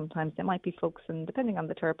 And sometimes they might be folks, and depending on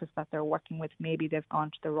the therapist that they're working with, maybe they've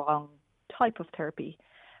gone to the wrong type of therapy,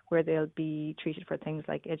 where they'll be treated for things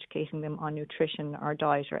like educating them on nutrition or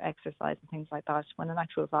diet or exercise and things like that. When in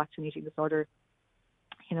actual fact, an eating disorder,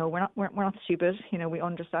 we're not stupid. We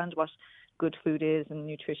understand what good food is and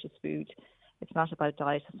nutritious food. It's not about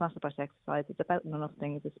diet. It's not about exercise. It's about none of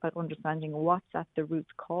things. It's about understanding what's at the root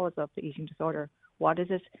cause of the eating disorder. What is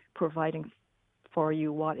it providing for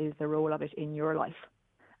you? What is the role of it in your life?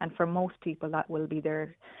 And for most people, that will be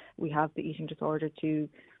there. We have the eating disorder to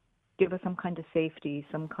give us some kind of safety,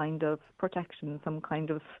 some kind of protection, some kind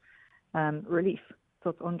of relief. So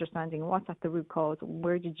it's understanding what's at the root cause.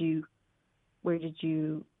 Where did you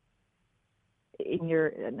in your,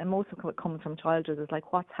 and most of it comes from childhood, is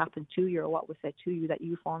like what's happened to you or what was said to you that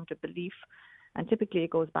you formed a belief. And typically it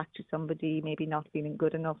goes back to somebody maybe not feeling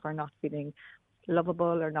good enough or not feeling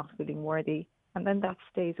lovable or not feeling worthy. And then that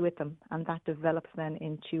stays with them, and that develops then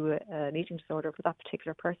into an eating disorder for that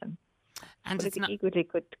particular person. And but it's it not equally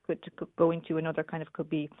could go into another kind of, could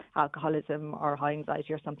be alcoholism or high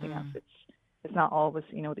anxiety or something else. It's not always,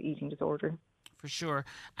 the eating disorder. For sure.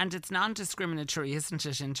 And it's non-discriminatory, isn't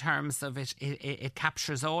it, in terms of it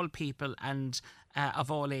captures all people and of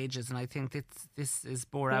all ages. And I think this is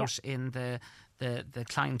bore out in the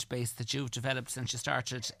client base that you've developed since you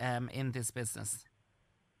started in this business.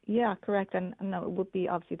 Yeah, correct. And it would be,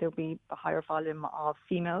 obviously, there would be a higher volume of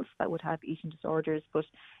females that would have eating disorders. But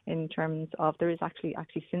in terms of, there is actually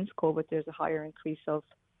since COVID, there's a higher increase of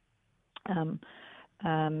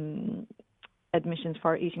admissions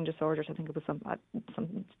for eating disorders. I think it was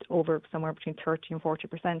some over somewhere between 30 and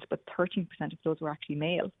 40%, but 13% of those were actually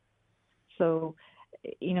male. So,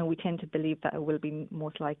 we tend to believe that it will be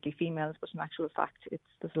most likely females, but in actual fact,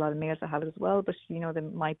 there's a lot of males that have it as well. But they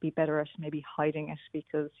might be better at maybe hiding it,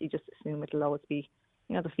 because you just assume it'll always be,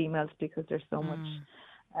 the females, because there's so much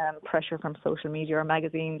pressure from social media or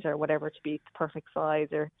magazines or whatever to be the perfect size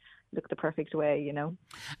or look the perfect way,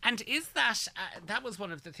 And is that, that was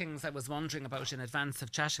one of the things I was wondering about in advance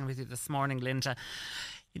of chatting with you this morning, Linda,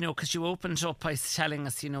 because you opened up by telling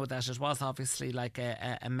us, that it was obviously like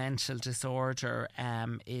a mental disorder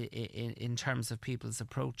in terms of people's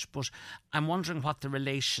approach. But I'm wondering what the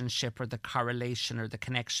relationship or the correlation or the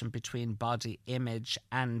connection between body image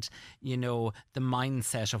and, the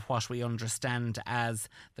mindset of what we understand as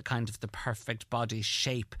the kind of the perfect body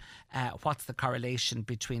shape. What's the correlation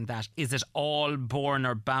between that? Is it all born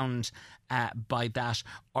or bound by that,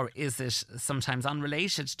 or is it sometimes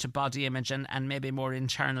unrelated to body image and maybe more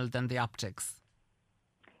internal than the optics?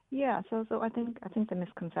 Yeah, so I think the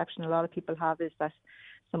misconception a lot of people have is that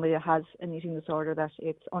somebody that has an eating disorder, that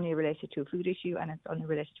it's only related to a food issue and it's only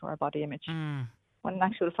related to our body image. When in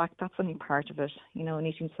actual fact, that's only part of it. An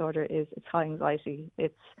eating disorder it's high anxiety.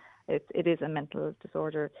 It is a mental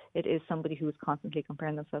disorder. It is somebody who is constantly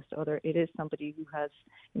comparing themselves to others. It is somebody who has,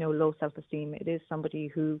 low self-esteem. It is somebody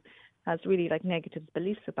who has really negative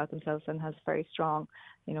beliefs about themselves and has very strong,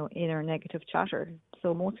 inner negative chatter.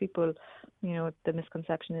 So most people, the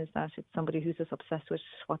misconception is that it's somebody who's just obsessed with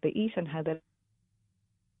what they eat and how they...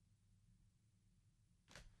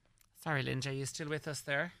 Sorry, Linda, are you still with us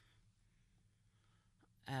there?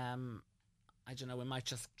 I don't know, we might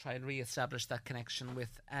just try and re-establish that connection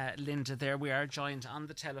with Linda there. We are joined on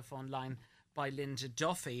the telephone line by Linda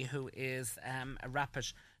Duffy, who is a rapid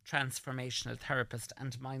transformational therapist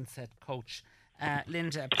and mindset coach.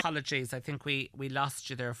 Linda, apologies, I think we lost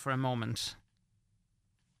you there for a moment.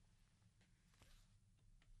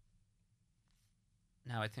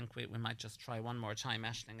 Now I think we might just try one more time,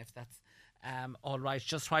 Aisling, if that's all right.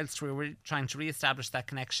 Just whilst we were trying to re-establish that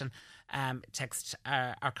connection, text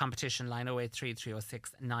our competition line 083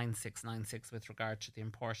 306 9696 with regard to the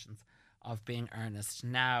importance of being earnest.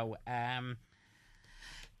 Now,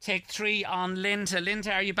 take 3 on Linda.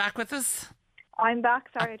 Linda, are you back with us? I'm back.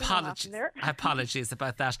 Sorry, I didn't know what happened there. Apologies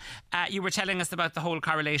about that. You were telling us about the whole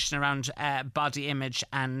correlation around body image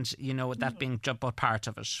and, that being just part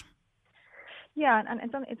of it. Yeah, and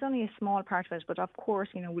it's only a small part of it, but of course,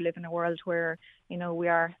 we live in a world where, we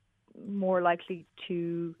are more likely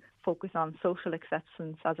to focus on social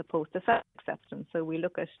acceptance as opposed to self-acceptance. So we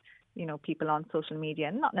look at, people on social media,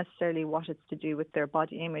 and not necessarily what it's to do with their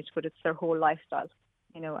body image, but it's their whole lifestyle.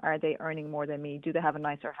 Are they earning more than me? Do they have a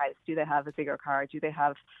nicer house? Do they have a bigger car? Do they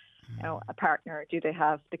have, a partner? Do they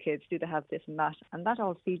have the kids? Do they have this and that? And that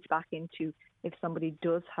all feeds back into, if somebody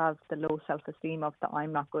does have the low self-esteem of the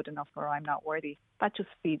I'm not good enough or I'm not worthy, that just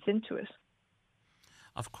feeds into it.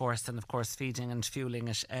 Of course, and of course feeding and fueling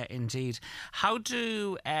it indeed. How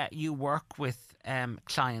do you work with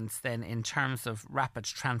clients then in terms of rapid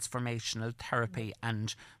transformational therapy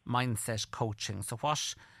and mindset coaching? So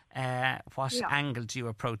what angle do you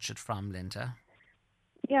approach it from, Linda?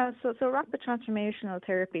 Yeah, so rapid transformational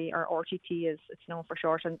therapy, or RTT, it's known for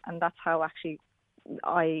short, and that's how actually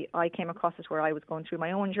I came across it, where I was going through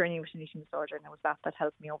my own journey with an eating disorder, and it was that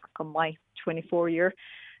helped me overcome my 24-year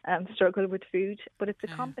struggle with food. But it's a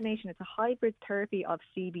combination, it's a hybrid therapy of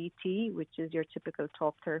CBT, which is your typical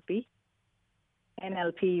talk therapy,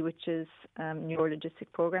 NLP, which is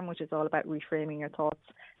neuro-linguistic program, which is all about reframing your thoughts,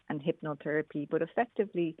 and hypnotherapy. But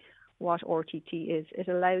effectively, what RTT is. It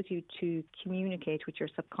allows you to communicate with your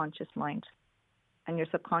subconscious mind. And your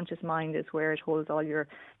subconscious mind is where it holds all your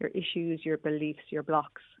issues, your beliefs, your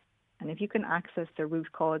blocks. And if you can access the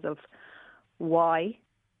root cause of why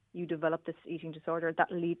you developed this eating disorder,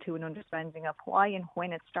 that will lead to an understanding of why and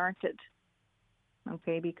when it started.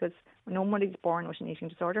 Okay, because nobody's born with an eating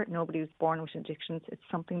disorder. Nobody was born with addictions. It's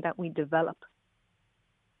something that we develop.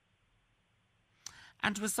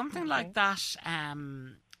 And with something like that,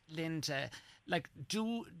 Linda, like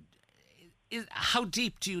how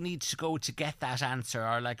deep do you need to go to get that answer?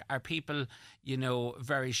 Or like, are people, you know,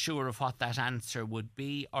 very sure of what that answer would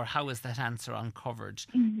be, or how is that answer uncovered?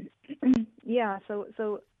 Yeah,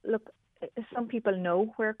 so look, some people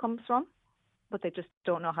know where it comes from, but they just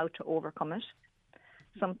don't know how to overcome it.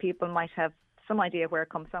 Some people might have some idea where it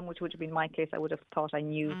comes from, which would have been my case. I would have thought I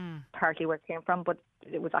knew partly where it came from, but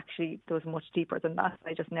it was actually, there was much deeper than that.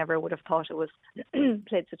 I just never would have thought it was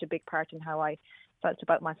played such a big part in how I felt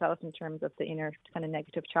about myself in terms of the inner kind of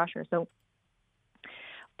negative chatter. So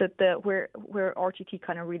where RTT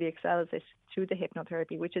kind of really excels is through the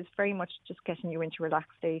hypnotherapy, which is very much just getting you into a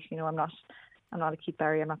relaxed state. You know, I'm not a Keith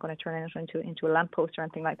Barry. I'm not going to turn it into a lamppost or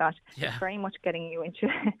anything like that. Yeah. It's very much getting you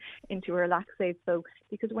into a relaxed state. So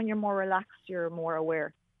because when you're more relaxed, you're more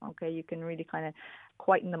aware. Okay, you can really kind of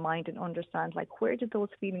quieten the mind and understand, like, where did those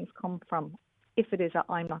feelings come from? If it is that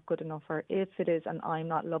I'm not good enough, or if it is and I'm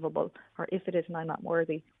not lovable, or if it is and I'm not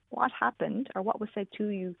worthy, what happened or what was said to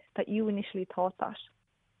you that you initially thought that?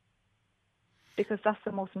 Because that's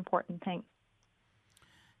the most important thing.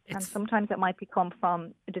 And sometimes it might come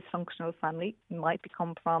from a dysfunctional family. It might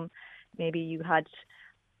come from maybe you had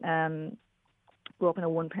grew up in a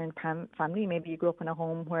one-parent family. Maybe you grew up in a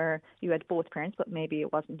home where you had both parents, but maybe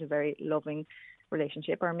it wasn't a very loving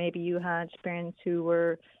relationship. Or maybe you had parents who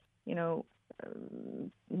were,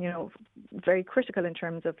 very critical in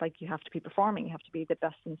terms of, like, you have to be performing, you have to be the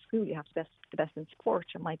best in school, you have to be the best in sport.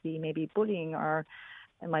 It might be maybe bullying, or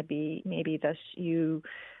it might be maybe that you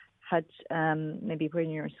had maybe when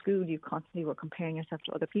you're in school you constantly were comparing yourself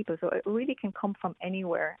to other people. So it really can come from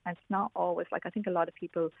anywhere, and it's not always, like, I think a lot of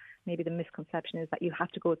people, maybe the misconception is that you have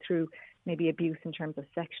to go through maybe abuse in terms of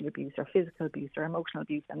sexual abuse or physical abuse or emotional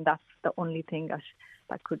abuse, and that's the only thing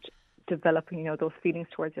that could develop, those feelings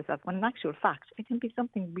towards yourself, when in actual fact it can be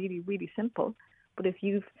something really, really simple. But if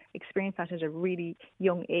you've experienced that at a really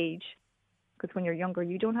young age, because when you're younger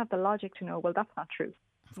you don't have the logic to know, well, that's not true.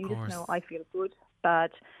 You just know, I feel good,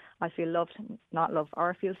 bad, I feel loved, not loved, or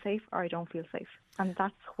I feel safe, or I don't feel safe. And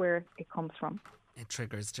that's where it comes from. It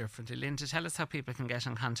triggers differently. Linda, tell us how people can get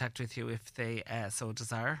in contact with you if they so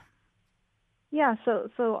desire. Yeah,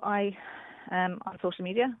 so I on social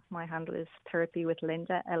media, my handle is Therapy with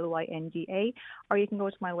Linda, Lynda, or you can go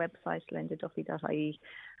to my website, lindaduffy.ie.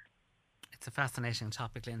 It's a fascinating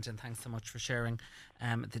topic, Linda, and thanks so much for sharing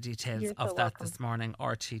the details You're of so that welcome. this morning.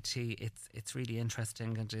 RTT, it's really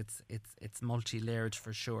interesting, and it's multi-layered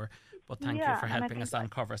for sure. But thank you for helping us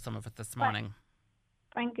uncover some of it this morning.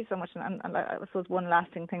 Thank you so much. And I suppose one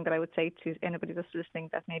lasting thing that I would say to anybody that's listening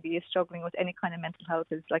that maybe is struggling with any kind of mental health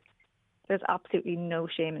is, like, there's absolutely no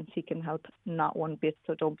shame in seeking help, not one bit.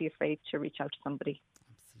 So don't be afraid to reach out to somebody.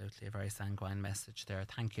 Absolutely, a very sanguine message there.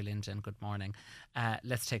 Thank you, Linda, and good morning.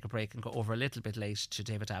 Let's take a break and go over a little bit late to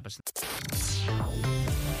David Abbott.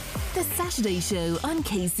 The Saturday Show on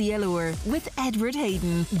KCLR with Edward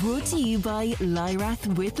Hayden. Brought to you by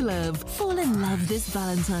Lyrath with Love. Fall in love this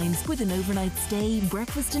Valentine's with an overnight stay,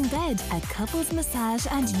 breakfast in bed, a couples massage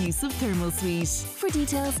and use of thermal suite. For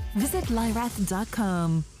details, visit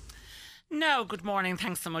lyrath.com. Now, good morning.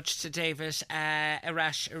 Thanks so much to David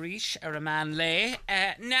Arash Arish, Araman Lay.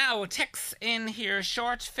 Now, text in here,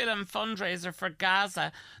 short film fundraiser for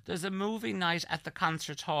Gaza. There's a movie night at the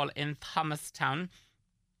concert hall in Thomastown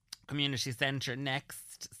Community Centre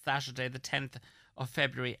next Saturday, the 10th of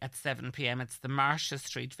February at 7 p.m. It's the Marcia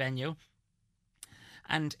Street venue.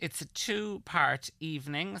 And it's a 2-part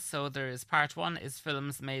evening. So there is part 1 is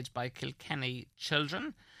films made by Kilkenny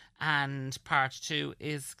children, and part 2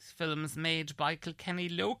 is films made by Kilkenny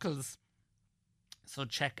locals. So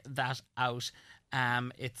check that out.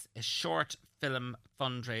 It's a short film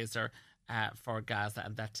fundraiser for Gaza,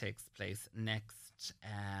 and that takes place next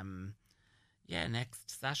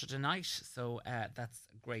Saturday night. So that's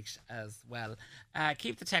great as well.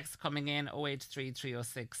 Keep the text coming in, 083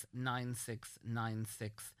 306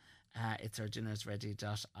 9696. It's our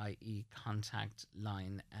dinnersready.ie contact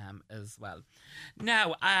line as well.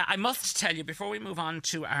 Now, I must tell you, before we move on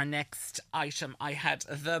to our next item, I had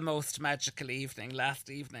the most magical evening last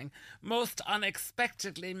evening. Most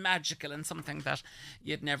unexpectedly magical, and something that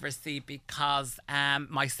you'd never see, because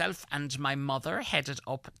myself and my mother headed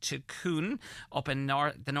up to Coon, up in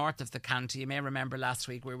the north of the county. You may remember last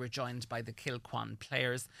week we were joined by the Kilquan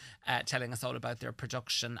Players, telling us all about their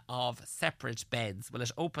production of Separate Beds. Well,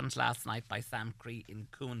 it opened last night by Sam Cree in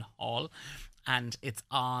Coon Hall, and it's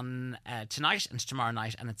on tonight and tomorrow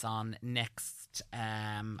night, and it's on next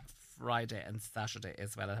Friday and Saturday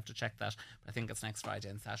as well. I'll have to check that, but I think it's next Friday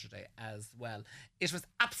and Saturday as well. It was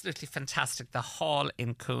absolutely fantastic. The hall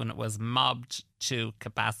in Coon was mobbed to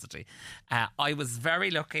capacity. I was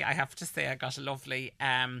very lucky, I have to say. I got a lovely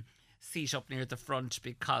seat up near the front,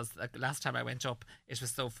 because last time I went up it was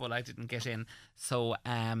so full I didn't get in, so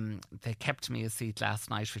they kept me a seat last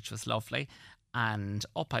night, which was lovely, and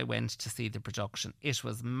up I went to see the production. It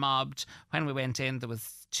was mobbed. When we went in, there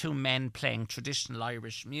was two men playing traditional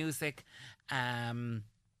Irish music.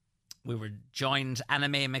 We were joined, Anna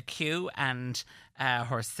May McHugh and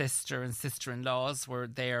her sister and sister-in-laws were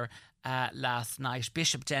there last night.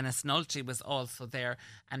 Bishop Dennis Nulty was also there,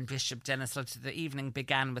 and Bishop Dennis Nulty, the evening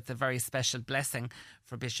began with a very special blessing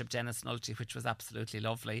for Bishop Dennis Nulty, which was absolutely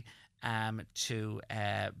lovely to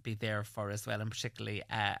be there for as well, and particularly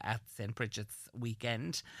at St. Bridget's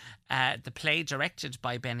weekend. The play, directed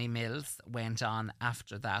by Benny Mills, went on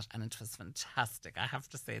after that, and it was fantastic. I have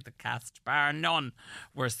to say, the cast, bar none,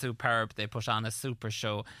 were superb. They put on a super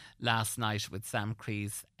show last night with Sam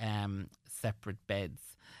Cree's Separate Beds.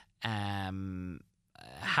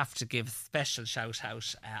 Have to give special shout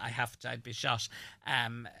out. I'd be shot.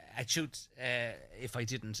 I'd shoot if I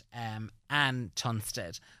didn't. Anne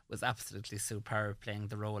Tunstead was absolutely superb playing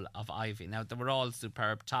the role of Ivy. Now, they were all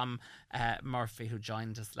superb. Tom Murphy, who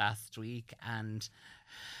joined us last week, and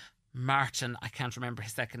Martin, I can't remember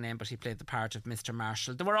his second name, but he played the part of Mr.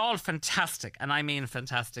 Marshall. They were all fantastic, and I mean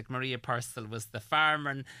fantastic. Maria Purcell was the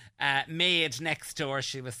farmer maid next door.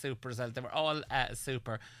 She was super as well. They were all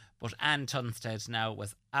super. But Anne Tunstead now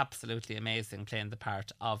was absolutely amazing, playing the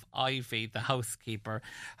part of Ivy, the housekeeper,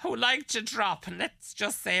 who liked to drop. And let's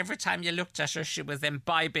just say, every time you looked at her, she was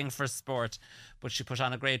imbibing for sport. But she put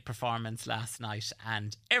on a great performance last night,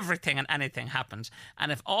 and everything and anything happened.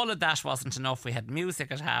 And if all of that wasn't enough, we had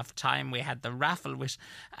music at half time. We had the raffle with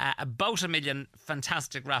about 1 million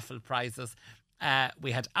fantastic raffle prizes.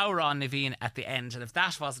 We had Aura Naveen at the end, and if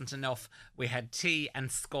that wasn't enough, we had tea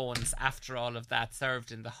and scones after all of that,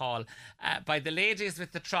 served in the hall by the ladies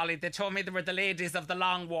with the trolley. They told me they were the ladies of the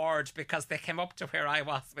long ward, because they came up to where I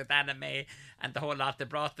was with Anna May and the whole lot. They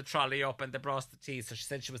brought the trolley up and they brought the tea, so she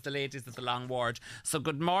said she was the ladies of the long ward. So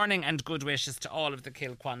good morning and good wishes to all of the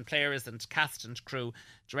Kilquan Players and cast and crew,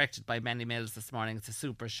 directed by Benny Mills this morning. It's a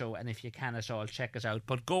super show, and if you can at all, check it out.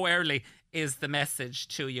 But go early is the message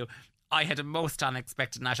to you. I had a most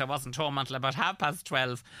unexpected night. I wasn't home until about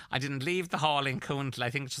 12:30. I didn't leave the hall in Coon until I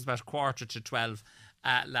think it was about 11:45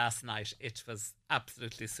 last night. It was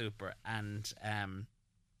absolutely super, and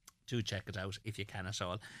do check it out if you can at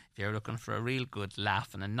all. If you're looking for a real good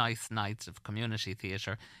laugh and a nice night of community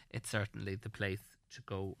theatre, it's certainly the place to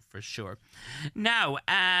go for sure. Now,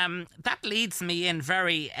 that leads me in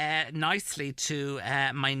very nicely to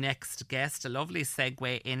my next guest, a lovely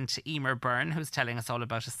segue into Emer Byrne, who's telling us all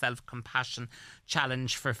about a self-compassion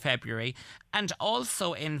challenge for February, and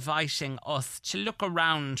also inviting us to look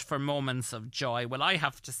around for moments of joy. Well, I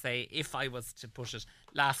have to say, if I was to put it,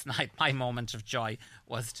 last night my moment of joy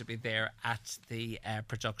was to be there at the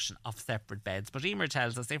production of Separate Beds. But Emer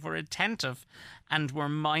tells us if we're attentive and we're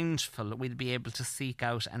mindful, we'll be able to seek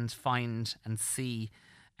out and find and see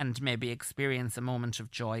and maybe experience a moment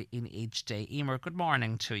of joy in each day. Emer, good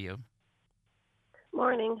morning to you.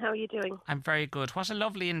 Morning, how are you doing? I'm very good. What a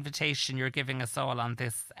lovely invitation you're giving us all on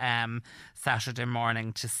this Saturday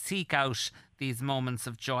morning to seek out these moments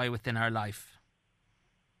of joy within our life.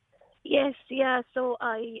 Yes, yeah. So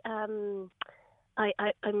I'm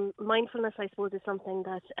mindfulness, I suppose, is something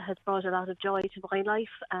that has brought a lot of joy to my life.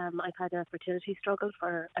 I've had a fertility struggle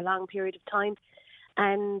for a long period of time,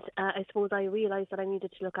 and I suppose I realised that I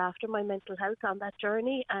needed to look after my mental health on that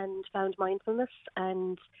journey, and found mindfulness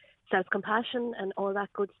and self-compassion and all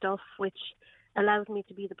that good stuff, which allowed me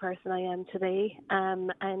to be the person I am today.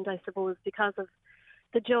 And I suppose because of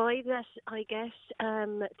the joy that I get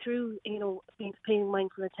through, paying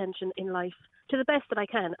mindful attention in life to the best that I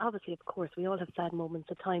can. Obviously, of course, we all have sad moments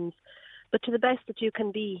at times, but to the best that you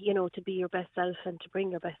can be, to be your best self and to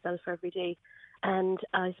bring your best self every day. And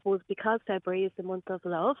I suppose because February is the month of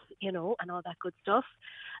love, and all that good stuff,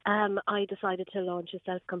 I decided to launch a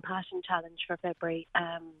self-compassion challenge for February.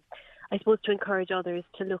 I suppose to encourage others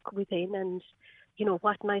to look within and,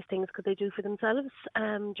 what nice things could they do for themselves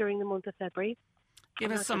during the month of February.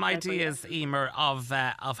 Give us some ideas, Emer, of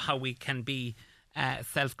how we can be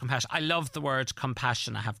self-compassion. I love the word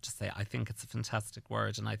compassion, I have to say. I think it's a fantastic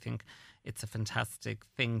word, and I think it's a fantastic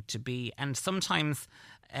thing to be. And sometimes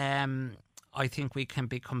I think we can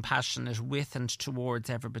be compassionate with and towards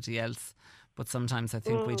everybody else, but sometimes I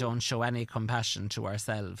think we don't show any compassion to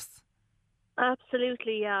ourselves.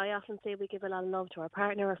 Absolutely, yeah. I often say we give a lot of love to our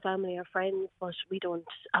partner, our family, our friends, but we don't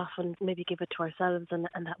often maybe give it to ourselves, and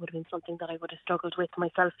that would have been something that I would have struggled with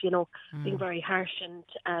myself, being very harsh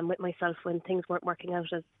and with myself when things weren't working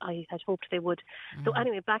out as I had hoped they would. So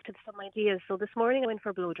anyway, back to some ideas. So this morning I went for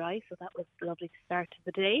a blow dry, so that was lovely to start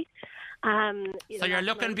the day. So you're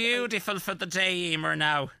looking beautiful for the day, Emer,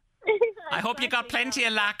 now. I hope you got plenty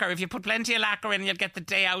of lacquer. If you put plenty of lacquer in, you'll get the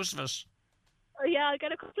day out of it. Yeah, I'll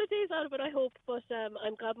get a couple of days out of it, I hope. But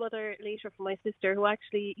I'm godmother later for my sister, who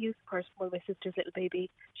actually used to, my sister's little baby.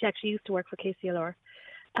 She actually used to work for KCLR.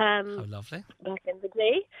 How lovely. Back in the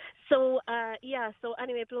day. So, so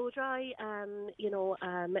anyway, blow dry,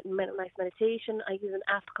 nice meditation. I use an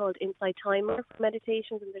app called Insight Timer for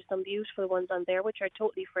meditations, and there's some beautiful ones on there which are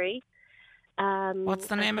totally free. What's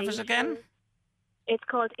the name of it again? It's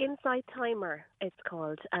called Insight Timer, and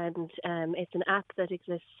it's an app that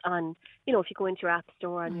exists on, if you go into your app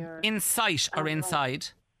store on your... Insight or Inside?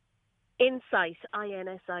 Insight,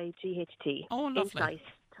 INSIGHT. Oh, lovely. Insight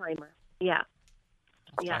Timer, yeah.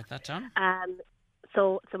 Let's write that down.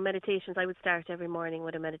 So meditations, I would start every morning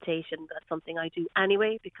with a meditation. That's something I do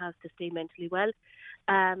anyway, because to stay mentally well.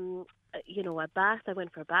 A bath. I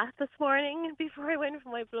went for a bath this morning before I went for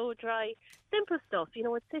my blow dry. Simple stuff.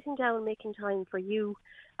 It's sitting down, making time for you.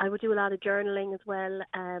 I would do a lot of journaling as well,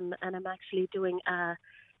 and I'm actually doing a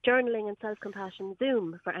journaling and self-compassion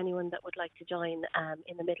Zoom for anyone that would like to join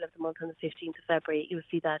in the middle of the month on the 15th of February. You'll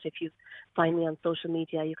see that if you find me on social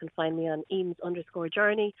media. You can find me on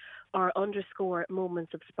Eames_journey or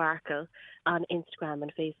 _moments of sparkle on Instagram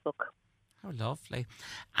and Facebook. Oh, lovely.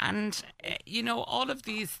 And, all of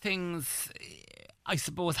these things, I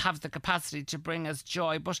suppose, have the capacity to bring us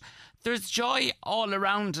joy, but there's joy all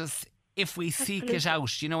around us if we seek it out.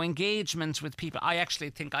 Engagement with people. I actually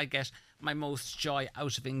think I get my most joy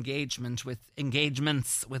out of engagements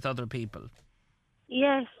with other people.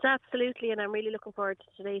 Yes, absolutely. And I'm really looking forward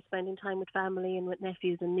to today, spending time with family and with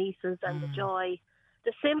nephews and nieces, and the joy,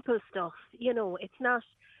 the simple stuff. It's not...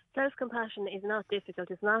 Self-compassion is not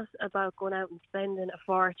difficult. It's not about going out and spending a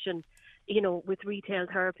fortune, with retail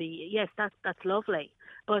therapy. Yes, that's lovely.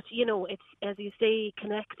 But, it's, as you say,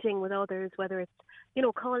 connecting with others, whether it's,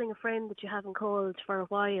 calling a friend that you haven't called for a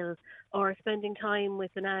while, or spending time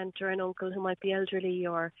with an aunt or an uncle who might be elderly,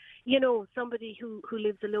 or, somebody who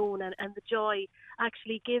lives alone, and the joy,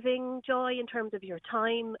 actually giving joy in terms of your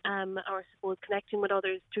time, or I suppose connecting with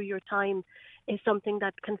others through your time is something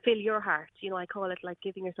that can fill your heart. I call it like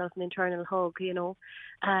giving yourself an internal hug,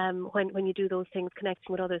 when you do those things,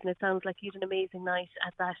 connecting with others. And it sounds like you had an amazing night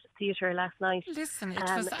at that theatre last night. Listen, it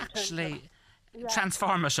was actually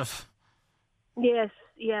transformative. Yes,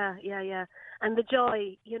 yeah. And the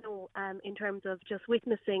joy, in terms of just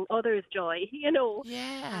witnessing others' joy,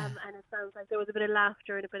 Yeah. And it sounds like there was a bit of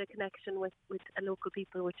laughter and a bit of connection with local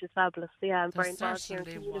people, which is fabulous. Yeah, I'm very involved here in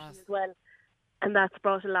the community as well. And that's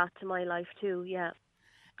brought a lot to my life too, yeah.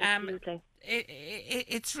 Absolutely.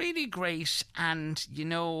 It's really great, and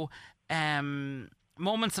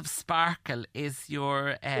Moments of Sparkle is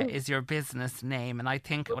your business name, and I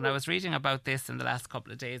think when I was reading about this in the last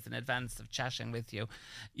couple of days in advance of chatting with you,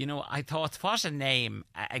 I thought, what a name.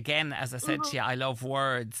 Again, as I said to you, I love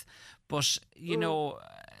words, but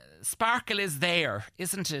sparkle is there,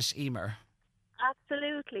 isn't it, Emer?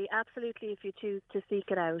 Absolutely, if you choose to seek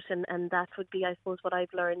it out. And that would be, I suppose, what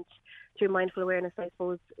I've learned through mindful awareness. I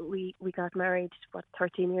suppose we got married,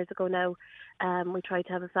 13 years ago now. We tried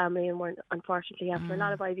to have a family, and unfortunately, after a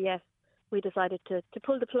lot of IVF, we decided to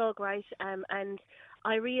pull the plug, right? And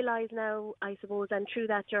I realise now, I suppose, and through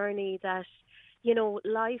that journey that,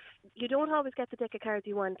 life, you don't always get the deck of cards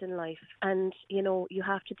you want in life. And, you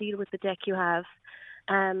have to deal with the deck you have.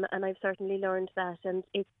 And I've certainly learned that. And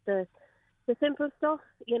it's the simple stuff,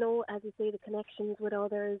 as you say, the connections with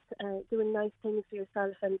others, doing nice things for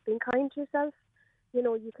yourself and being kind to yourself.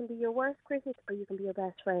 You can be your worst critic or you can be your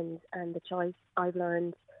best friend. And the choice I've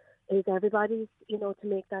learned is everybody's, to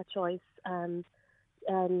make that choice. And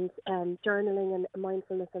journaling and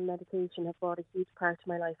mindfulness and meditation have brought a huge part to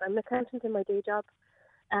my life. I'm an accountant in my day job.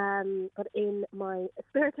 But in my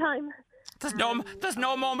spare time, there's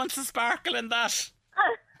no moments of sparkle in that.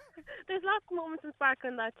 There's lots of moments of sparkle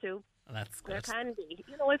in that too. That's good. There can be.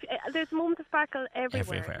 You know, if there's moments of sparkle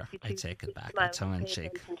everywhere. I take it back. Tongue in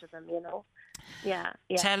cheek. You know. Yeah.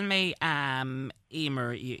 Tell me,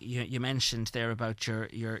 Emer, you mentioned there about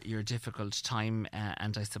your difficult time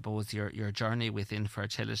and I suppose your journey with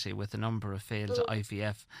infertility, with a number of failed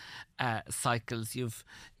IVF cycles.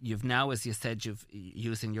 You've now, as you said,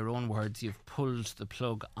 using your own words, you've pulled the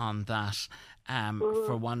plug on that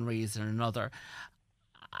for one reason or another.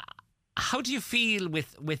 How do you feel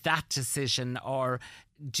with that decision, or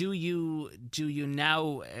do you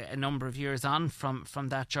now, a number of years on from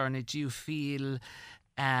that journey, do you feel,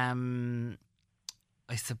 I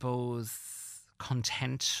suppose,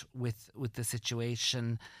 content with the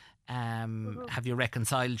situation? Have you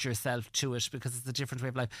reconciled yourself to it, because it's a different way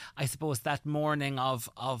of life? I suppose that morning of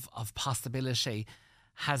possibility,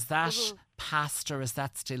 has that passed, or is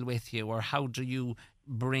that still with you, or how do you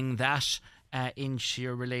bring that into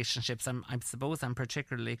your relationships? I suppose I'm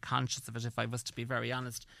particularly conscious of it, if I was to be very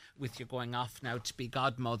honest with you, going off now to be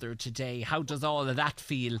godmother today. How does all of that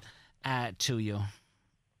feel to you?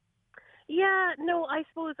 Yeah, no, I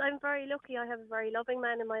suppose I'm very lucky. I have a very loving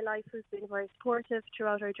man in my life who's been very supportive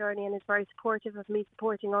throughout our journey and is very supportive of me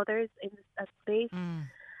supporting others in that space.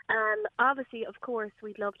 Obviously, of course,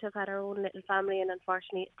 we'd love to have had our own little family, and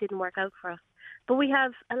unfortunately it didn't work out for us. But we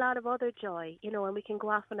have a lot of other joy, you know, and we can go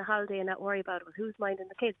off on a holiday and not worry about who's minding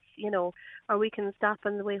the kids, you know, or we can stop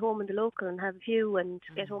on the way home in the local and have a view and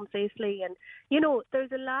get home safely. And, you know,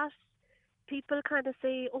 there's a lot. People kind of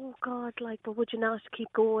say, oh God, but would you not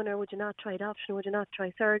keep going, or would you not try adoption, would you not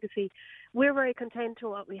try surrogacy? We're very content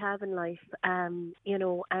with what we have in life, you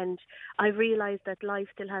know, and I've realised that life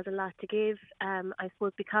still has a lot to give. I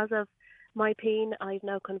suppose because of my pain, I've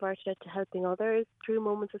now converted it to helping others through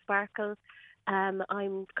moments of sparkle.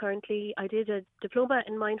 I did a diploma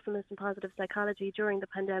in mindfulness and positive psychology during the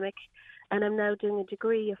pandemic, and I'm now doing a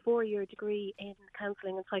 4-year degree in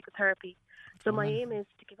counselling and psychotherapy. So my aim is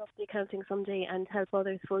to give up the accounting someday and help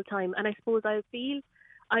others full time. And I suppose I feel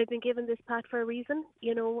I've been given this path for a reason,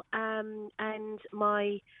 you know, and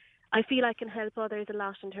I feel I can help others a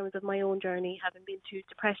lot in terms of my own journey, having been through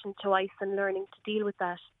depression twice and learning to deal with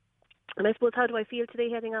that. And I suppose, how do I feel today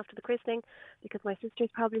heading after the christening? Because my sister's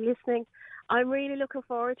probably listening. I'm really looking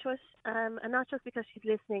forward to it. And not just because she's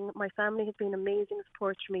listening. My family has been amazing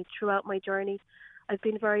support for me throughout my journey. I've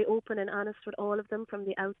been very open and honest with all of them from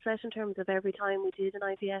the outset in terms of every time we did an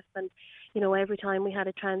IVF, and, you know, every time we had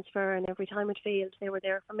a transfer and every time it failed, they were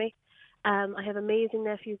there for me. I have amazing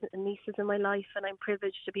nephews and nieces in my life, and I'm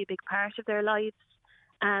privileged to be a big part of their lives.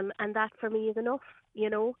 And that for me is enough, you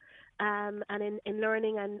know. And in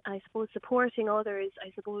learning and I suppose supporting others,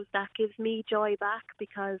 I suppose that gives me joy back,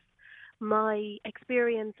 because my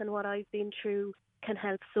experience and what I've been through can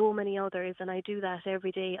help so many others, and I do that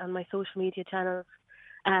every day on my social media channels.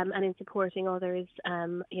 And in supporting others,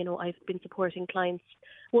 you know, I've been supporting clients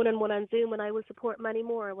one-on-one on Zoom, and I will support many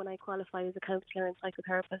more when I qualify as a counsellor and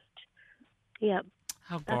psychotherapist. Yeah.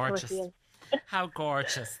 How gorgeous. How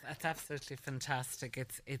gorgeous. That's absolutely fantastic.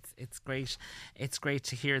 It's great. It's great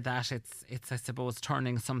to hear that. It's I suppose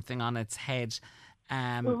turning something on its head,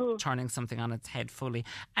 turning something on its head fully.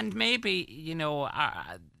 And maybe, you know,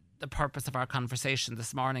 the purpose of our conversation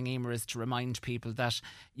this morning, Emer, is to remind people that,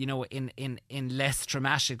 you know, in less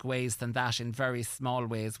dramatic ways than that, in very small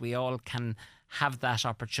ways, we all can have that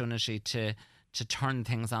opportunity to turn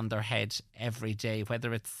things on their head every day,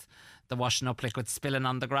 whether it's the washing up liquid spilling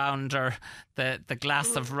on the ground, or the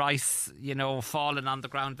glass of rice, you know, falling on the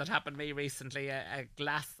ground. That happened to me recently, a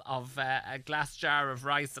glass jar of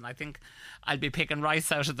rice, and I think I'll be picking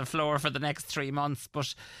rice out of the floor for the next 3 months.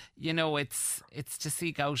 But, you know, it's to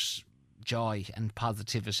seek out joy and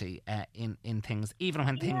positivity in things, even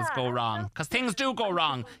when things go wrong, because things do go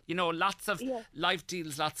wrong. You know, lots of life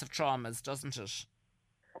deals lots of traumas, doesn't it?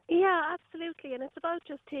 Yeah, absolutely. And it's about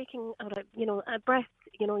just taking, you know, a breath.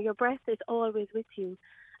 You know, your breath is always with you.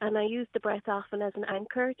 And I use the breath often as an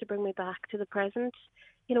anchor to bring me back to the present.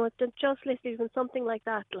 You know, it's just literally when something like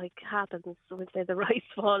that happens, so we say the rice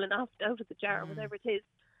falling out of the jar, whatever it is,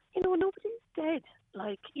 you know, nobody's dead.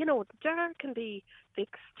 You know, the jar can be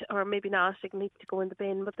fixed, or maybe not, it needs to go in the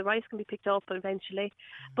bin, but the rice can be picked up eventually.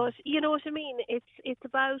 But you know what I mean? It's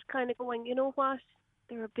about kind of going, you know what?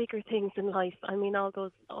 There are bigger things in life. I mean, all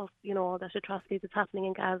that atrocity that's happening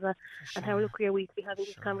in Gaza, and how lucky are we to be having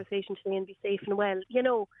this conversation today and be safe and well, you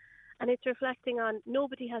know. And it's reflecting on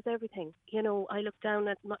nobody has everything. You know, I looked down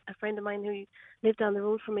at a friend of mine who lived down the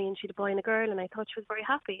road from me, and she had a boy and a girl, and I thought she was very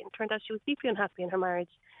happy, and it turned out she was deeply unhappy in her marriage.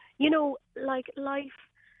 You know, life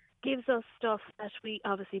gives us stuff that we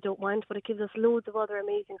obviously don't want, but it gives us loads of other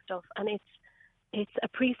amazing stuff. And it's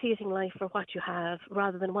appreciating life for what you have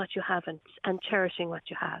rather than what you haven't, and cherishing what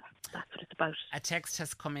you have. That's what it's about. A text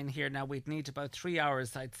has come in here now. We'd need about 3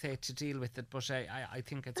 hours, I'd say, to deal with it, but I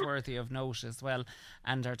think it's worthy of note as well.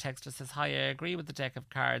 And our texter says, hi, I agree with the deck of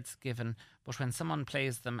cards given, but when someone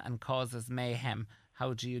plays them and causes mayhem,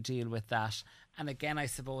 how do you deal with that? And again, I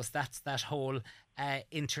suppose that's that whole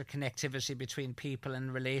interconnectivity between people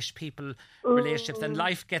and relationships, and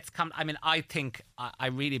life gets. I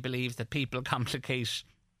really believe that people complicate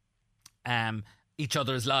each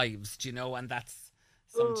other's lives, do you know, and that's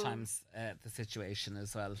sometimes the situation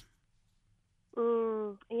as well.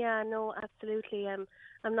 Yeah, no, absolutely.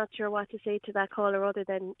 I'm not sure what to say to that caller other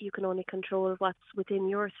than you can only control what's within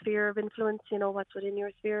your sphere of influence, you know, what's within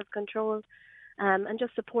your sphere of control. And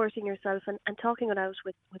just supporting yourself and talking it out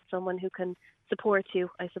with someone who can support you,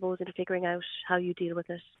 I suppose, in figuring out how you deal with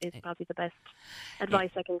it is probably the best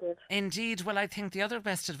advice I can give. Indeed. Well, I think the other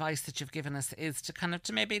best advice that you've given us is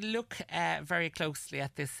to maybe look very closely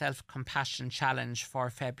at this self-compassion challenge for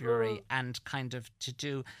February and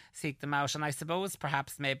seek them out. And I suppose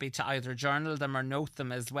perhaps maybe to either journal them or note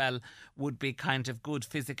them as well would be kind of good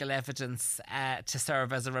physical evidence to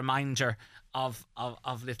serve as a reminder of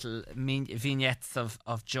little vignettes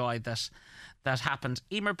of joy that happened.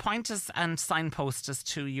 Emer, point us and signpost us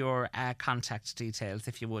to your contact details,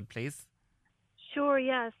 if you would, please. Sure,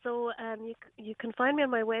 yeah. So you can find me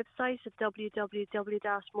on my website at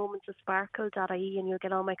www.momentsofsparkle.ie, and you'll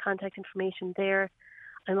get all my contact information there.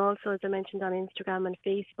 I'm also, as I mentioned, on Instagram and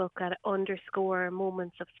Facebook at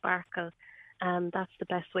 _momentsofsparkle. That's the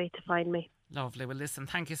best way to find me. Lovely. Well, listen,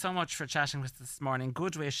 thank you so much for chatting with us this morning.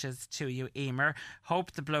 Good wishes to you, Emer.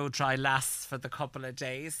 Hope the blow dry lasts for the couple of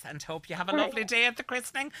days, and hope you have a lovely day at the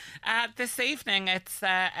christening this evening. It's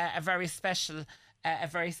a very special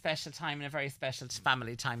time and a very special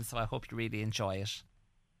family time, so I hope you really enjoy it.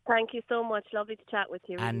 Thank you so much. Lovely to chat with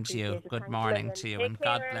you. Really and you. It. Good Thanks morning to you, Take and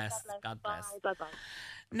care. God bless. God bless. Bye-bye.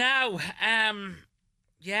 Now,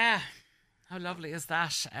 how lovely is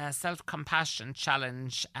that? Self-compassion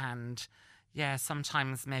challenge. And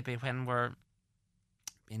sometimes maybe when we're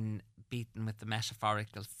being beaten with the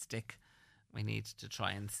metaphorical stick, we need to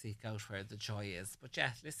try and seek out where the joy is. But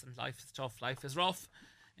listen, life is tough, life is rough.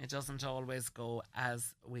 It doesn't always go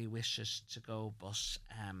as we wish it to go, but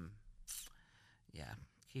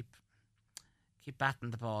keep batting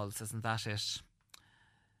the balls, isn't that it?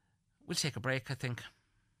 We'll take a break, I think.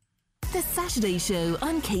 The Saturday Show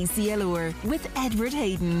on KCLR with Edward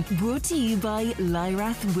Hayden. Brought to you by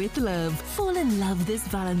Lyrath with Love. Fall in love this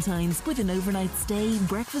Valentine's with an overnight stay,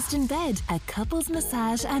 breakfast in bed, a couple's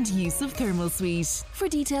massage and use of thermal suite. For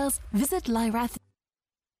details, visit Lyrath.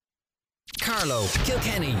 Carlow,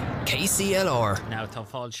 Kilkenny, KCLR. Now to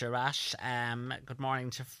Falshirash. Good morning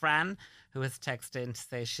to Fran, who has texted in to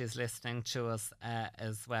say she's listening to us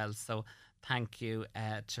as well. So thank you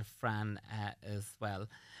to Fran as well.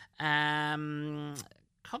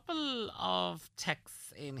 Couple of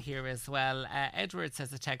texts in here as well. Edward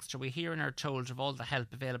says, a texter, we hear and are told of all the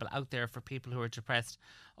help available out there for people who are depressed.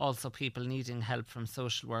 Also people needing help from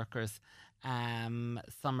social workers. Some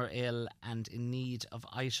are ill and in need of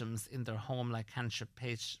items in their home like cancer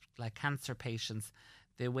patients.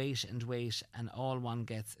 They wait and wait, and all one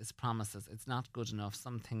gets is promises. It's not good enough.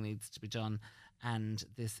 Something needs to be done, and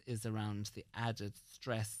this is around the added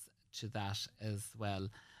stress to that as well.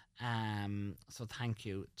 So thank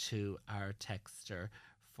you to our texter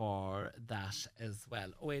for that as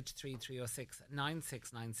well. 083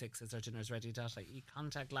 9696 is our dinnersready.ie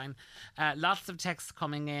contact line. Lots of texts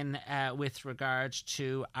coming in with regard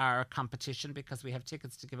to our competition, because we have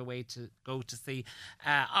tickets to give away to go to see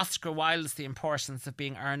Oscar Wilde's The Importance of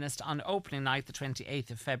Being Earnest on opening night, the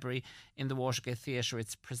 28th of February in the Watergate Theatre.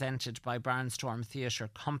 It's presented by Barnstorm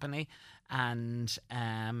Theatre Company, and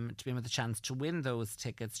to be with a chance to win those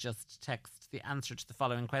tickets, just text the answer to the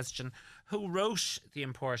following question: who wrote The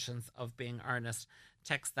Importance of Being Earnest?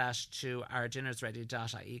 Text that to our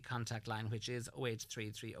dinnersready.ie contact line, which is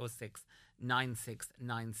 083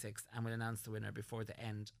 9696, and we'll announce the winner before the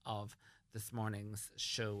end of this morning's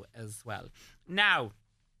show as well. Now,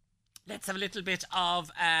 let's have a little bit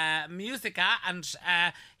of musica, and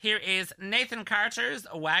here is Nathan Carter's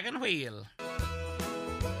Wagon Wheel.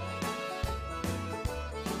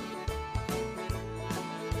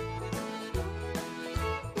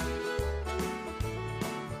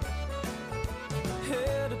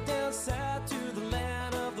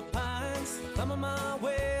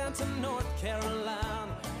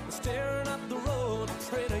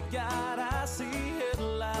 God, I see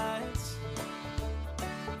headlights.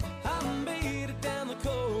 I made it down the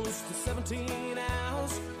coast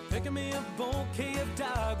packing me a bouquet of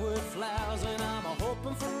dogwood flowers, and I'm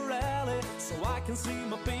hoping for a rally so I can see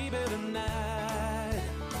my baby tonight.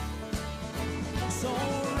 So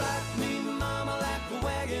rock me, mama, like a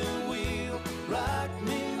wagon wheel. Rock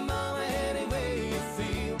me, mama, any way you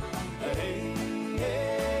feel. Hey,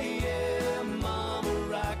 hey, yeah, mama,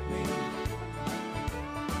 rock me.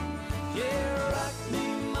 Yeah, rock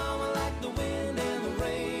me, mama, like the wind and the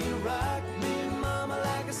rain. Rock me, mama,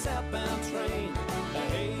 like a southbound train.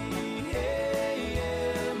 Hey, hey,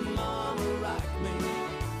 yeah, mama, rock me.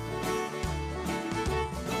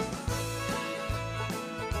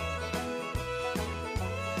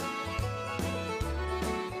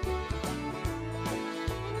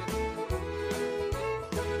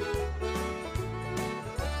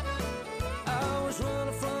 I was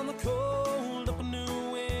running from the cold up in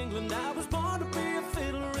New England. I was born to be a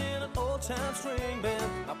fiddler in an old-time string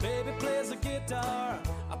band. My baby plays the guitar,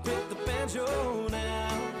 I pick the banjo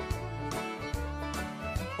now.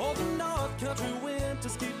 Oh, the North Country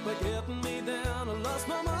winters keep getting me down. I lost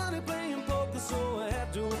my money playing poker, so I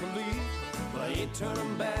had to leave. But I ain't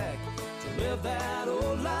turning back to live that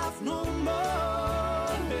old life no more.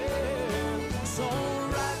 Yeah. So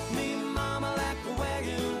rock me, mama, like a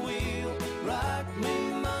wagon wheel. Rock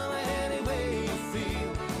me, mama, any way you feel.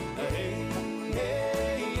 Hey,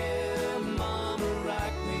 hey, yeah, mama,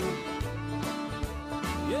 rock me.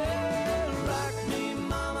 Yeah, rock me,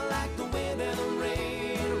 mama, like the wind and the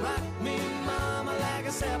rain. Rock me, mama, like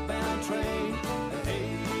a southbound train.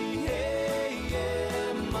 Hey, hey,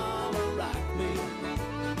 yeah, mama, rock me.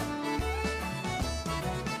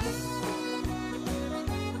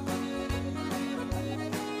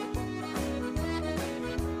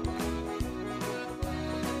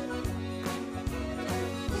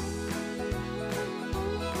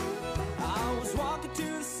 I was walking to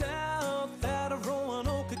the south out of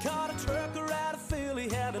Roanoke. I caught a trucker out of Philly,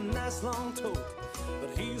 had a nice long tote.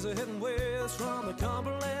 But he's a heading west from the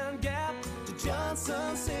Cumberland Gap to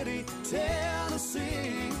Johnson City,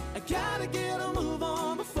 Tennessee. I gotta get a move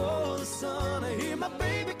on before the sun. I hear my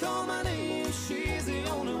baby call my name, she's the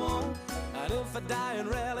only one. And if I die in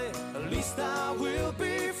Raleigh, at least I will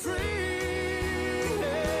be free.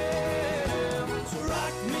 Yeah. So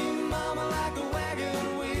rock me, mama, like a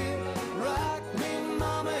wagon wheel. Rock me,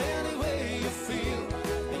 mama, any way you feel.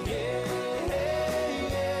 Yeah,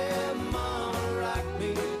 yeah, mama, rock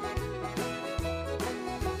me.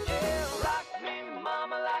 Yeah, rock me,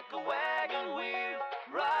 mama, like a wagon wheel.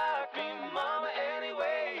 Rock me, mama, any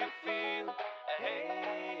way you feel. Hey,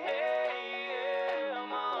 hey, yeah,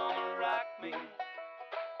 mama, rock me.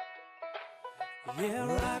 Yeah,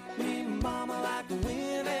 rock me, mama, like the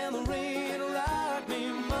wind and the rain. Rock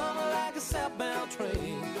me, mama, like a southbound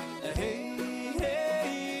train. Hey,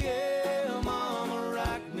 hey, yeah, mama,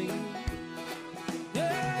 rock me.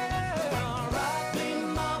 Yeah, rock me,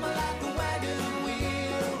 mama, like a wagon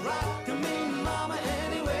wheel. Rock me, mama,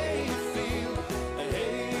 any way you feel.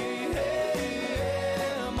 Hey, hey,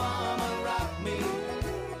 yeah, mama, rock me.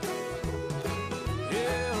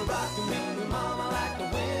 Yeah, rock me, mama, like the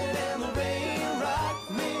wind and the rain. Rock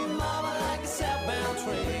me, mama, like a southbound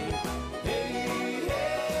train. Hey,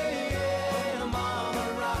 hey, yeah, mama,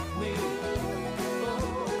 rock me.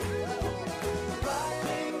 Rock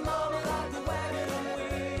me, mama, like a wagon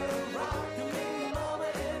wheel. Rock me, mama,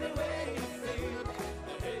 any way you feel.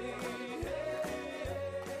 Hey, hey,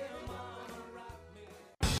 mama, rock me.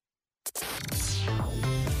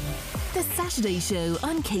 The Saturday Show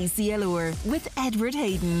on KCLR with Edward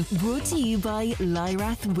Hayden. Brought to you by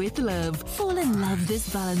Lyrath with Love. Fall in love this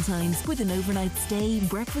Valentine's with an overnight stay,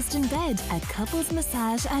 breakfast in bed, a couple's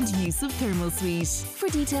massage and use of thermal suite. For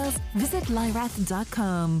details, visit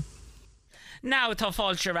lyrath.com. Now, Tá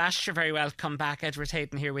Fáilte Rash, you're very welcome back. Edward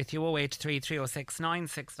Hayden here with you. 083 306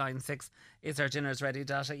 9696 is our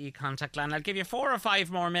dinnersready.ie contact line. I'll give you 4 or 5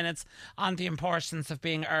 more minutes on The Importance of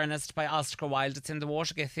Being Earnest by Oscar Wilde. It's in the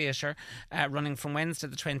Watergate Theatre, running from Wednesday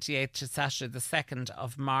the 28th to Saturday the 2nd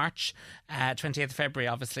of March. 28th of February,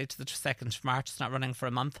 obviously, to the 2nd of March. It's not running for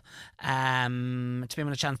a month. To be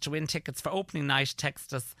given a chance to win tickets for opening night,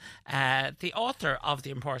 text us the author of The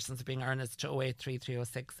Importance of Being Earnest to 083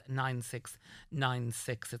 306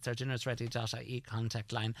 9696. It's our dinnersready.ie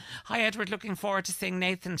contact line. Hi, Edward. Looking forward to seeing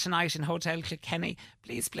Nathan tonight in Hotel Kilkenny.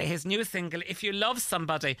 Please play his new single, If You Love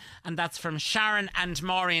Somebody. And that's from Sharon and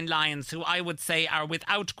Maureen Lyons, who I would say are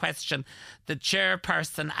without question the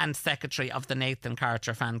chairperson and secretary of the Nathan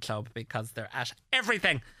Carter fan club, because they're at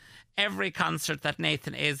everything every concert that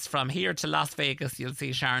Nathan is, from here to Las Vegas, you'll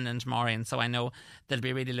see Sharon and Maureen. So I know they'll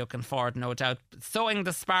be really looking forward, no doubt, sewing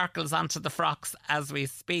the sparkles onto the frocks as we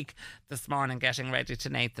speak this morning, getting ready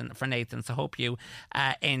for Nathan. So hope you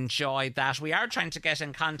enjoy that. We are trying to get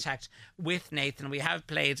in contact with Nathan. We have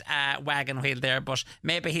played Wagon Wheel there, but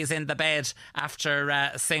maybe he's in the bed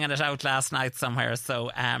after singing it out last night somewhere. So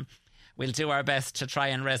we'll do our best to try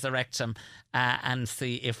and resurrect him and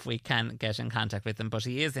see if we can get in contact with him. But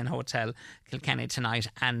he is in Hotel Kilkenny tonight,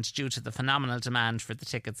 and due to the phenomenal demand for the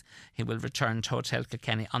tickets, he will return to Hotel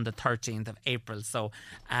Kilkenny on the 13th of April. So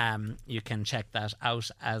you can check that out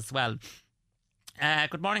as well.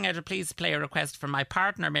 Good morning, Edward. Please play a request for my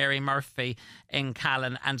partner Mary Murphy in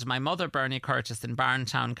Callan and my mother Bernie Curtis in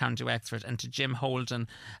Barntown, County Wexford, and to Jim Holden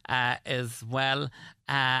as well.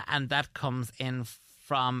 And that comes in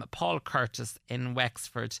from Paul Curtis in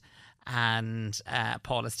Wexford. And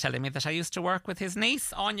Paul is telling me that I used to work with his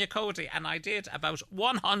niece, Anya Cody, and I did about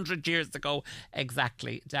 100 years ago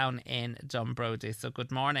exactly, down in Dunbrody. So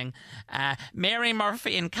good morning. Mary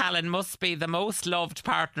Murphy in Callan must be the most loved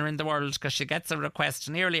partner in the world, because she gets a request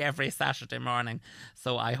nearly every Saturday morning.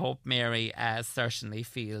 So I hope Mary certainly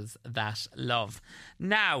feels that love.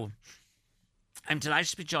 Now, I'm delighted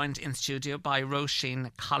to be joined in studio by Roisin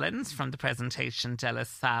Collins from the presentation De La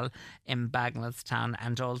Salle in Bagnallstown,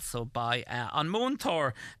 and also by on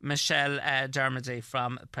Moonthor, Michelle Dermody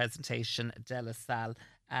from presentation De La Salle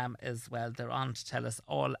as well. They're on to tell us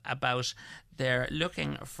all about they're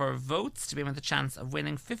looking for votes to be with a chance of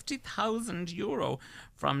winning €50,000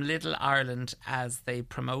 from Little Ireland as they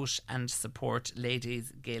promote and support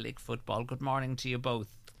ladies Gaelic football. Good morning to you both.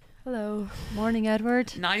 Hello. Morning,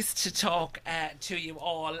 Edward. Nice to talk to you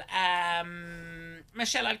all.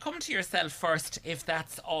 Michelle, I'll come to yourself first, if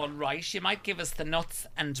that's all right. You might give us the nuts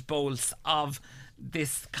and bolts of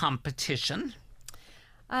this competition.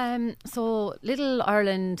 So Little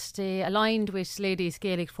Ireland, they aligned with ladies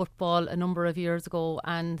Gaelic football a number of years ago,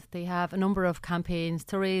 and they have a number of campaigns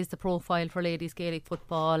to raise the profile for ladies Gaelic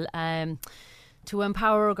football, to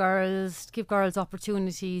empower girls, give girls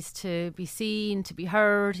opportunities to be seen, to be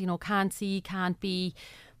heard, can't see, can't be.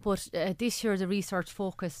 But this year the research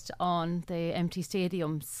focused on the empty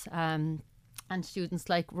stadiums, and students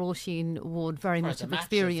like Roisin would very much have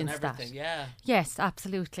experienced that. Yeah. Yes,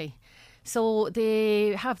 absolutely. So they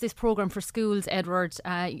have this programme for schools, Edward.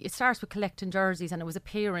 It starts with collecting jerseys, and it was a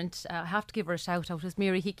parent, I have to give her a shout out, it was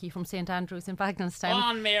Mary Hickey from St Andrews in Bagnallstown.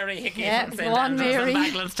 On Mary Hickey from St Andrews in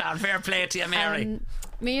Bagnallstown. Fair play to you, Mary.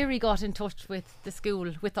 Mary got in touch with the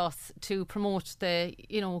school, with us, to promote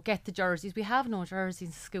get the jerseys. We have no jerseys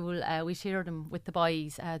in school. We share them with the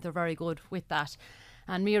boys. They're very good with that.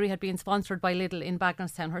 And Mary had been sponsored by Lidl in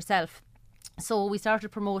Bagnallstown herself. So we started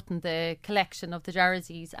promoting the collection of the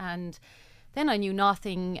jerseys, and then I knew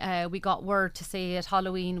nothing. We got word to say at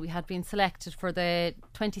Halloween we had been selected for the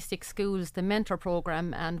 26 schools, the mentor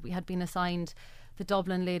programme, and we had been assigned the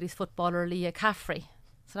Dublin ladies footballer Leah Caffrey.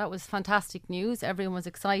 So that was fantastic news. Everyone was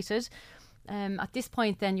excited. At this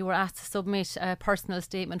point then you were asked to submit a personal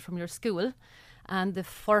statement from your school, and the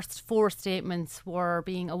first 4 statements were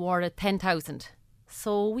being awarded 10,000.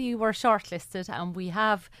 So we were shortlisted, and we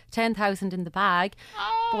have 10,000 in the bag.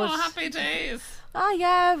 Oh, happy days. Oh,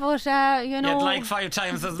 yeah, but, You'd like 5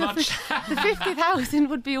 times as much. The 50,000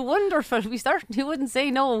 would be wonderful. We certainly wouldn't say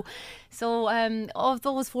no. So of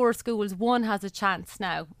those 4 schools, one has a chance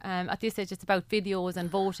now. At this stage, it's about videos and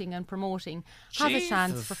voting and promoting. Have a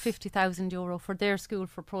chance for €50,000 for their school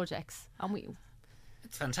for projects. And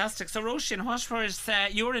it's fantastic. So, Roisin, what was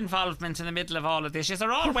your involvement in the middle of all of this?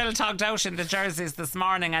 You're all well togged out in the jerseys this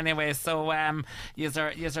morning, anyway. So,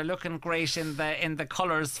 you're looking great in the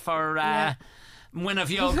colours for Win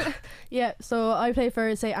of Young. Yeah. So I play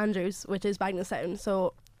for St Andrews, which is Bagnallstown.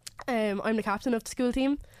 So, I'm the captain of the school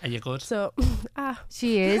team. Are you good? So,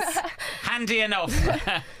 she is handy enough.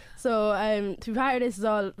 So, to be part of this is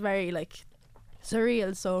all very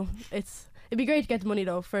surreal. So it'd be great to get the money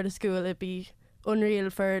though for the school. It'd be unreal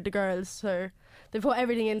for the girls. They put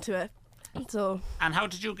everything into it. So. And how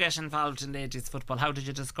did you get involved in ladies football? How did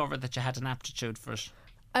you discover that you had an aptitude for it?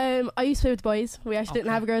 I used to play with the boys. We actually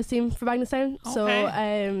didn't have a girls team for Bagnallstown. Okay. So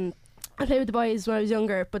I played with the boys when I was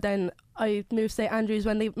younger, but then I moved to St Andrews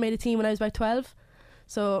when they made a team when I was about 12.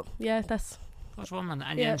 So yeah, that's Good woman.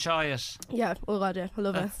 And you Yeah. enjoy it? Yeah, oh god, yeah, I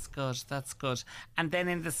love it. That's good. And then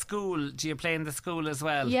in the school, do you play in the school as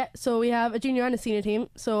well? Yeah, so we have a junior and a senior team.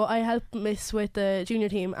 So I help Miss with the junior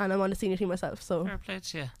team, and I'm on the senior team myself. So Fair play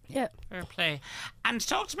to you. Yeah. Fair play. And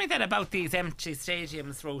talk to me then about these empty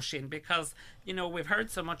stadiums, Roisin, because, you know, we've heard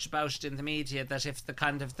so much about it in the media that if the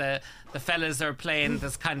kind of the fellas are playing,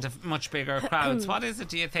 there's kind of much bigger crowds. What is it,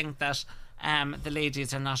 do you think, that the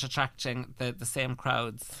ladies are not attracting the same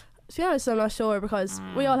crowds? to be honest, I'm not sure because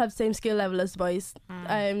we all have the same skill level as the boys.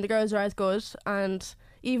 The girls are as good, and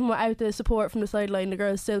even without the support from the sideline, the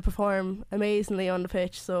girls still perform amazingly on the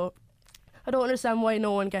pitch. So I don't understand why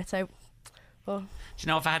no one gets out. But Do you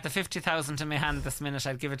know, if I had the 50,000 in my hand this minute,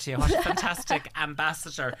 I'd give it to you. What a fantastic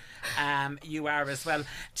ambassador you are as well.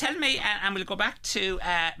 Tell me, and we'll go back to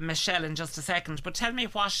Michelle in just a second, but tell me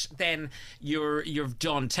what then you've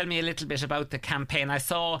done. Tell me a little bit about the campaign. I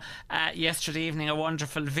saw yesterday evening a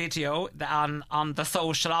wonderful video on the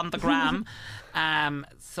social, on the gram.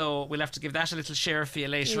 So we'll have to give that a little share for you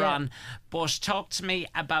later on. But talk to me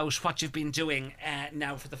about what you've been doing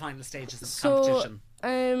now for the final stages of the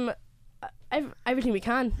competition. Everything we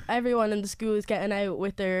can. Everyone in the school is getting out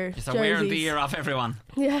with their So jerseys. we're in the year of everyone.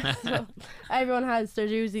 Yeah, so everyone has their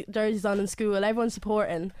jerseys on in school. Everyone's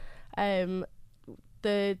supporting. The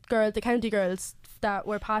county girls that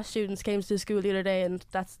were past students came to the school the other day, and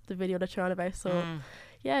that's the video that you're on about. So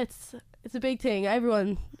yeah, it's a big thing.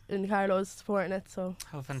 Everyone in Carlow's supporting it. So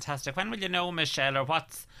oh, fantastic! When will you know, Michelle, or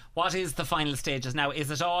what is the final stages now?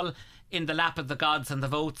 Is it all in the lap of the gods and the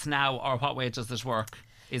votes now, or what way does it work?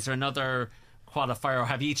 Is there another qualifier, or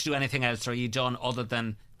have you to do anything else, or are you done other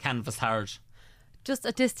than canvas hard? Just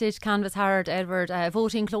at this stage, canvas hard, Edward.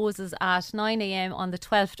 Voting closes at 9 a.m. on the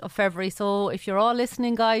 12th of February. So if you're all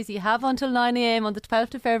listening, guys, you have until 9 a.m. on the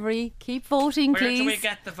 12th of February. Keep voting, please. Where do we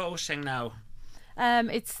get the voting now?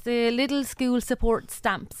 It's the Little School Support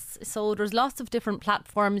Stamps. So there's lots of different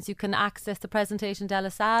platforms. You can access the Presentation de la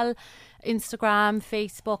Salle, Instagram,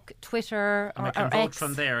 Facebook, Twitter, And or we can vote X.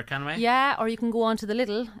 from there, can we? Yeah, or you can go on to the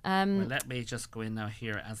Little. Well, let me just go in now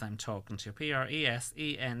here as I'm talking to you.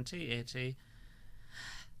 Presentat.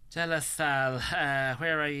 De la Salle.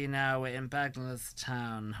 Where are you now? In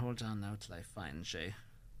Bagenalstown. Hold on now till I find you.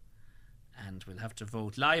 And we'll have to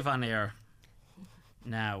vote live on air.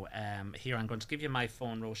 Now, here I'm going to give you my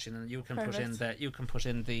phone, Roisin, and you can put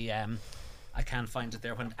in the I can't find it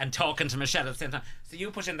there and talking to Michelle at the same time. So you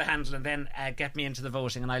put in the handle and then get me into the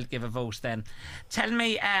voting, and I'll give a vote then. Tell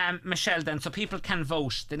me, Michelle, then, so people can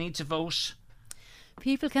vote. They need to vote.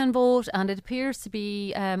 People can vote, and it appears to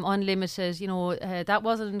be unlimited. You know, that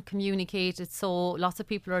wasn't communicated, so lots of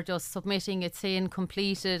people are just submitting it, saying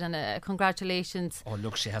completed and congratulations. Oh,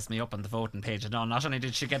 look, she has me up on the voting page. No, not only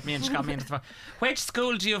did she get me in, she got me into the vote. Which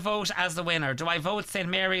school do you vote as the winner? Do I vote St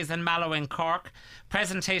Mary's in Mallow in Cork,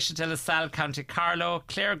 Presentation de la Salle, County Carlow,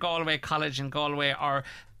 Clare Galway College in Galway, or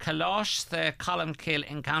Colosh the Columkill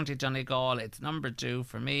in County Donegal? It's number 2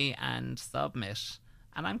 for me, and submit.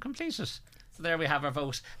 And I'm completed. So there we have our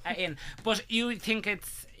vote in. But you think it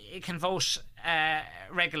can vote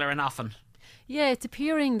regular and often? Yeah, it's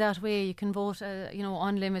appearing that way. You can vote,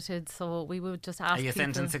 unlimited. So we would just ask. Are you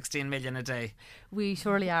people. sending 16 million a day? We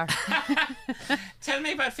surely are. Tell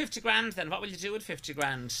me about 50 grand then. What will you do with 50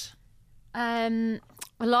 grand?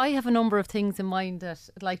 Well, I have a number of things in mind that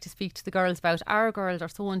I'd like to speak to the girls about. Our girls are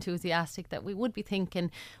so enthusiastic that we would be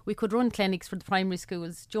thinking we could run clinics for the primary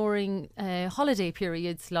schools during holiday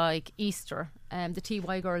periods like Easter. The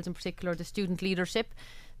TY girls in particular, the student leadership,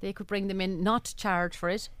 they could bring them in, not to charge for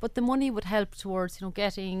it, but the money would help towards,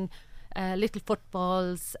 getting little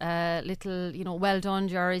footballs, little, well done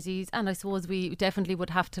jerseys, and I suppose we definitely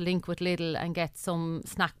would have to link with Lidl and get some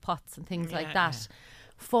snack pots and things like that. Yeah.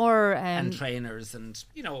 For and trainers and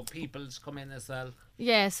people to come in as well.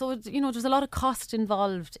 Yeah, so there's a lot of cost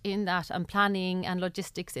involved in that, and planning and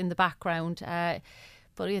logistics in the background.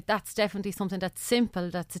 But that's definitely something that's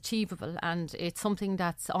simple, that's achievable, and it's something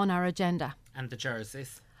that's on our agenda. And the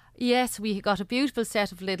jerseys. Yes, we got a beautiful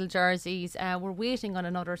set of little jerseys. We're waiting on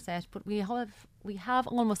another set, but we have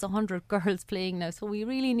almost 100 girls playing now, so we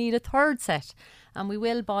really need a third set, and we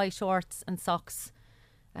will buy shorts and socks.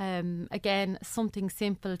 Again, something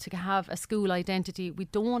simple to have a school identity. We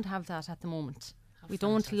don't have that at the moment. We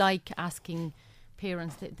don't like asking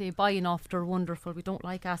parents. They buy enough, they're wonderful. We don't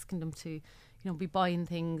like asking them to, be buying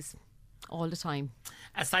things all the time.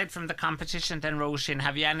 Aside from the competition then, Roisin,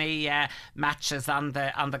 have you any matches on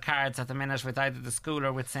the cards at the minute with either the school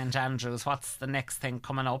or with St Andrews? What's the next thing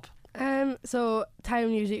coming up? So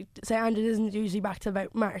St Andrews isn't usually back till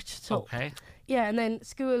about March. So okay. Yeah, and then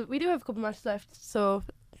school, we do have a couple of matches left. So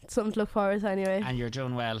something to look forward to anyway. And you're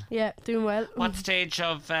doing well. Yeah, doing well. What stage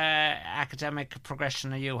of academic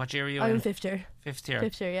progression are you? What year are you in? I'm fifth year. Fifth year?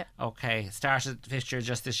 Fifth year, yeah. Okay, started fifth year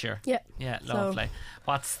just this year? Yeah. Yeah, So- lovely.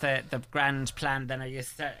 What's the grand plan then?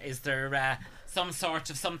 Is there some sort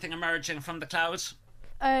of something emerging from the cloud?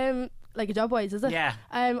 Like a job wise, is it? Yeah.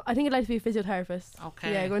 I think I'd like to be a physiotherapist.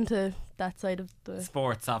 Okay. Yeah, going to that side of the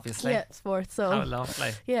Sports, obviously. Yeah, sports. So How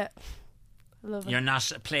lovely. Yeah. I love it. You're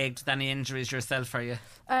not plagued with any injuries yourself, are you?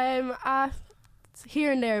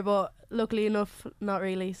 Here and there, but luckily enough, not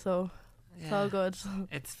really. So it's all good.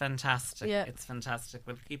 It's fantastic. Yeah. It's fantastic.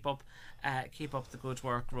 Well, keep up the good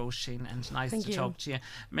work, Roisin, and nice Thank to you. talk to you,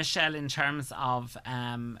 Michelle. In terms of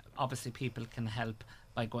obviously people can help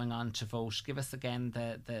by going on to vote. Give us again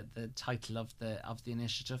the title of the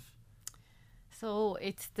initiative. So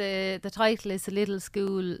it's the title is the Little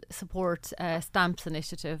School Support Stamps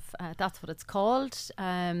Initiative. That's what it's called.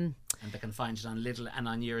 And they can find it on Lidl and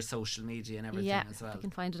on your social media and everything Yeah, as well. you can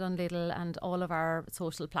find it on Lidl and all of our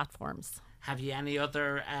social platforms. Have you any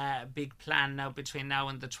other big plan now between now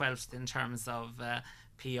and the 12th in terms of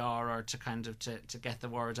PR or to kind of to get the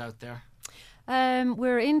word out there?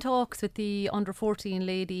 We're in talks with the under 14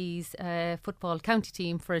 ladies football county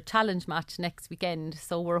team for a challenge match next weekend,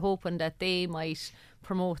 so we're hoping that they might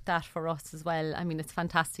promote that for us as well. I mean, it's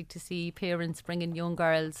fantastic to see parents bringing young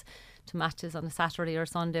girls to matches on a Saturday or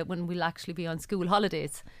Sunday when we'll actually be on school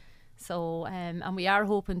holidays. So and we are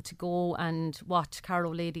hoping to go and watch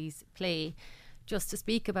Carlow ladies play. Just to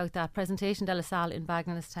speak about that, Presentation de la Salle in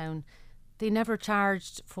Bagnalstown, they never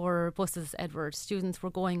charged for buses, Edward. Students were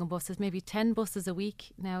going on buses, maybe 10 buses a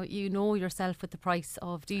week. Now, you know yourself with the price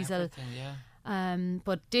of diesel. Everything, yeah.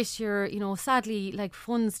 But this year, you know, sadly, like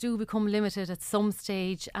funds do become limited at some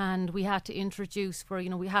stage, and we had to introduce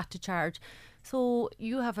we had to charge. So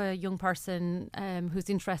you have a young person who's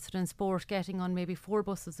interested in sport getting on maybe 4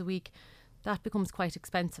 buses a week. That becomes quite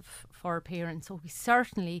expensive for parents. So we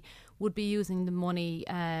certainly would be using the money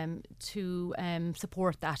to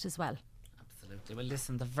support that as well. Absolutely. Well,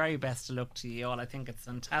 listen, the very best of luck to you all. I think it's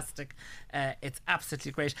fantastic. It's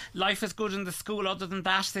absolutely great. Life is good in the school. Other than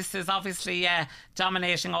that, this is obviously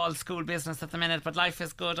dominating all school business at the minute, but life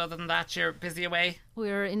is good. Other than that, you're busy away?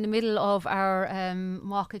 We're in the middle of our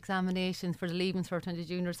mock examinations for the Leaving Cert and the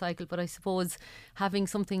junior cycle, but I suppose having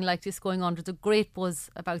something like this going on, there's a great buzz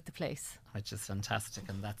about the place. Which is fantastic,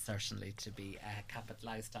 and that's certainly to be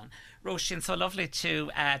capitalised on. Roisin, so lovely to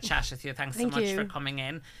chat with you. Thanks so Thank much you. for coming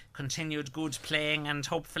in. Continued good playing, and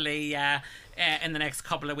hopefully in the next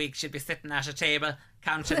couple of weeks you'll be sitting at a table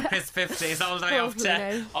counting Chris 50s all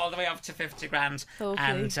the way up to 50 grand. Hopefully.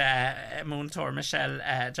 And Moontour Michelle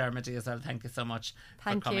Dermody as well. Thank you so much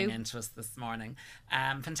for coming you. into us this morning.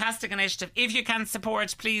 Fantastic initiative. If you can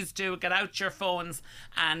support, please do get out your phones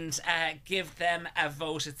and give them a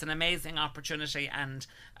vote. It's an amazing opportunity, and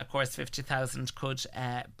of course 50,000 could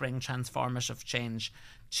bring transformative change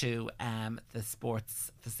to the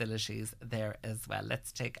sports facilities there as well.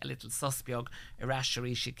 Let's take a little susbiog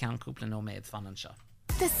Irasharishi Kyan Kupla No Maid Fanan.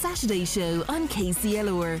 The Saturday Show on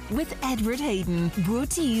KCLR with Edward Hayden.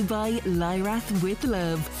 Brought to you by Lyrath with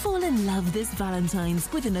Love. Fall in love this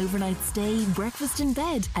Valentine's with an overnight stay, breakfast in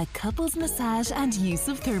bed, a couple's massage and use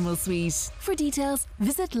of thermal suite. For details,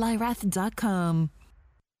 visit lyrath.com.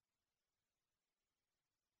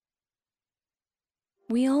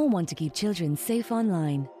 We all want to keep children safe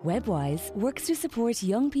online. WebWise works to support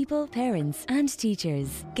young people, parents and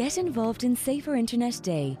teachers. Get involved in Safer Internet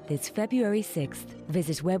Day this February 6th.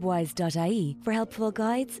 Visit webwise.ie for helpful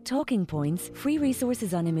guides, talking points, free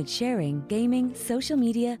resources on image sharing, gaming, social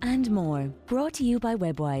media and more. Brought to you by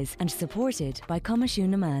WebWise and supported by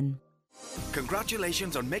Comashuna Man.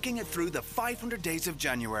 Congratulations on making it through the 500 days of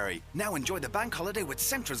January. Now enjoy the bank holiday with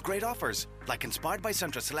Centra's great offers. Like Inspired by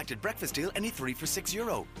Centra selected breakfast deal, any 3 for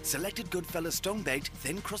 €6. Selected Goodfellas Stone Baked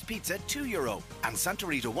Thin Crust Pizza, €2. And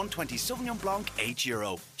Santorito 120 Sauvignon Blanc,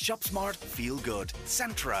 €8. Shop smart, feel good.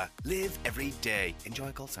 Centra. Live every day.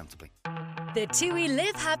 Enjoy, call sensibly. The TUI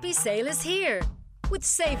Live Happy sale is here, with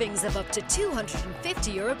savings of up to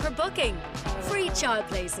 €250 per booking. Free child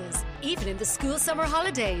places, even in the school summer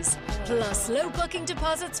holidays. Plus low booking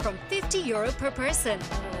deposits from €50 per person.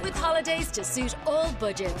 With holidays to suit all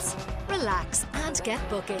budgets. Relax and get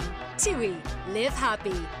booking. TUI Live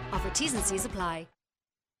Happy. Offer T's and C's apply.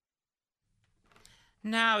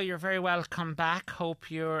 Now you're very welcome back. Hope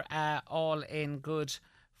you're all in good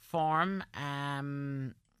form.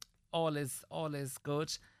 All is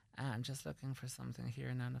good. I'm just looking for something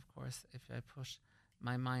here now, and of course, if I put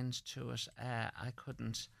my mind to it, I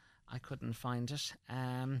couldn't find it.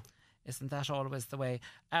 Isn't that always the way?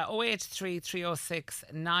 083 306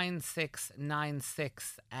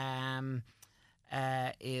 9696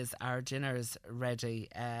 is our Dinner's Ready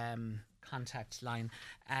contact line.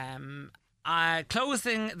 The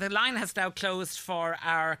line has now closed for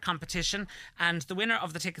our competition, and the winner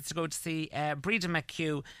of the tickets to go to see Breda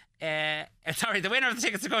McHugh. The winner of the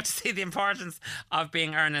tickets to go to see The Importance of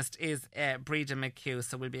Being Earnest is Breda McHugh.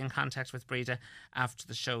 So we'll be in contact with Breda after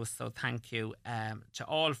the show. So thank you to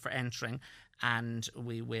all for entering, and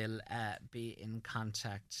we will be in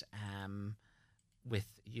contact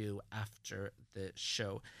with you after the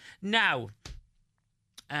show. Now,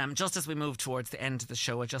 just as we move towards the end of the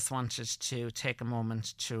show, I just wanted to take a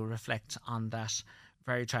moment to reflect on that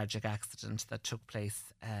very tragic accident that took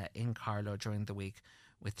place in Carlow during the week,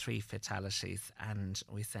 with 3 fatalities, and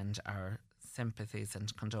we send our sympathies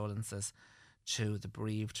and condolences to the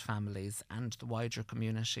bereaved families and the wider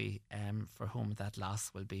community for whom that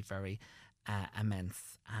loss will be very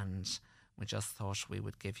immense. And we just thought we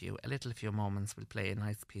would give you a little few moments. We'll play a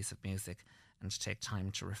nice piece of music and take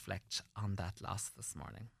time to reflect on that loss this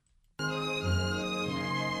morning.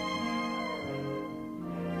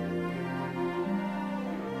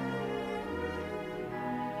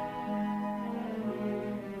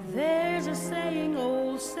 There's a saying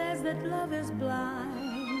old says that love is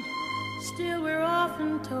blind. Still we're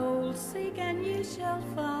often told, seek and ye shall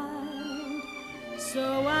find.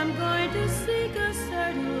 So I'm going to seek a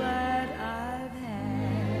certain lad I've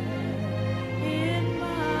had in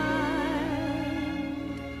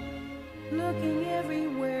mind. Looking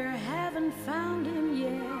everywhere, haven't found him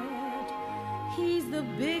yet. He's the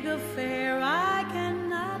big affair I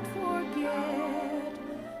cannot forget.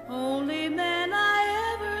 Only man I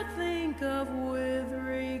ever think of with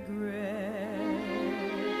regret.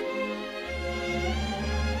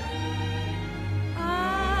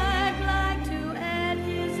 I'd like to add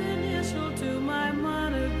his initial to my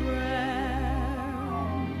monogram.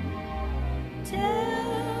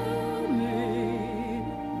 Tell me,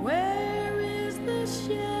 where is the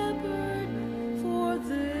shepherd for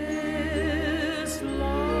this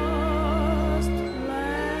lost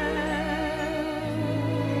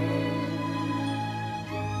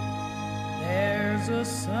There's a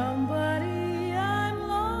somebody I'm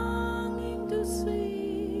longing to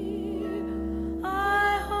see.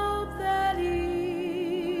 I hope that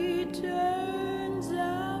he turns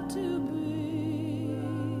out to be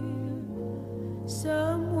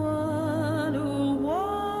someone who'll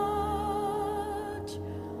watch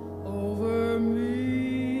over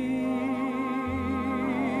me.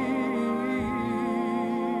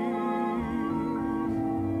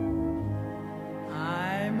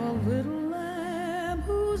 I'm a little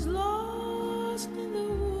who's lost in the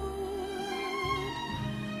wood.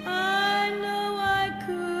 I know I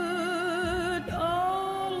could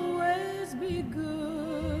always be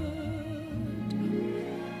good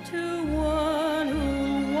to one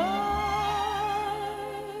who'll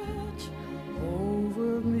watch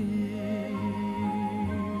over me.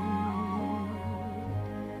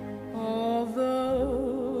 Although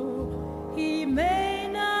he may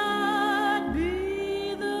not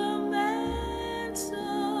be the man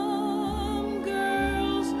some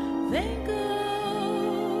girls think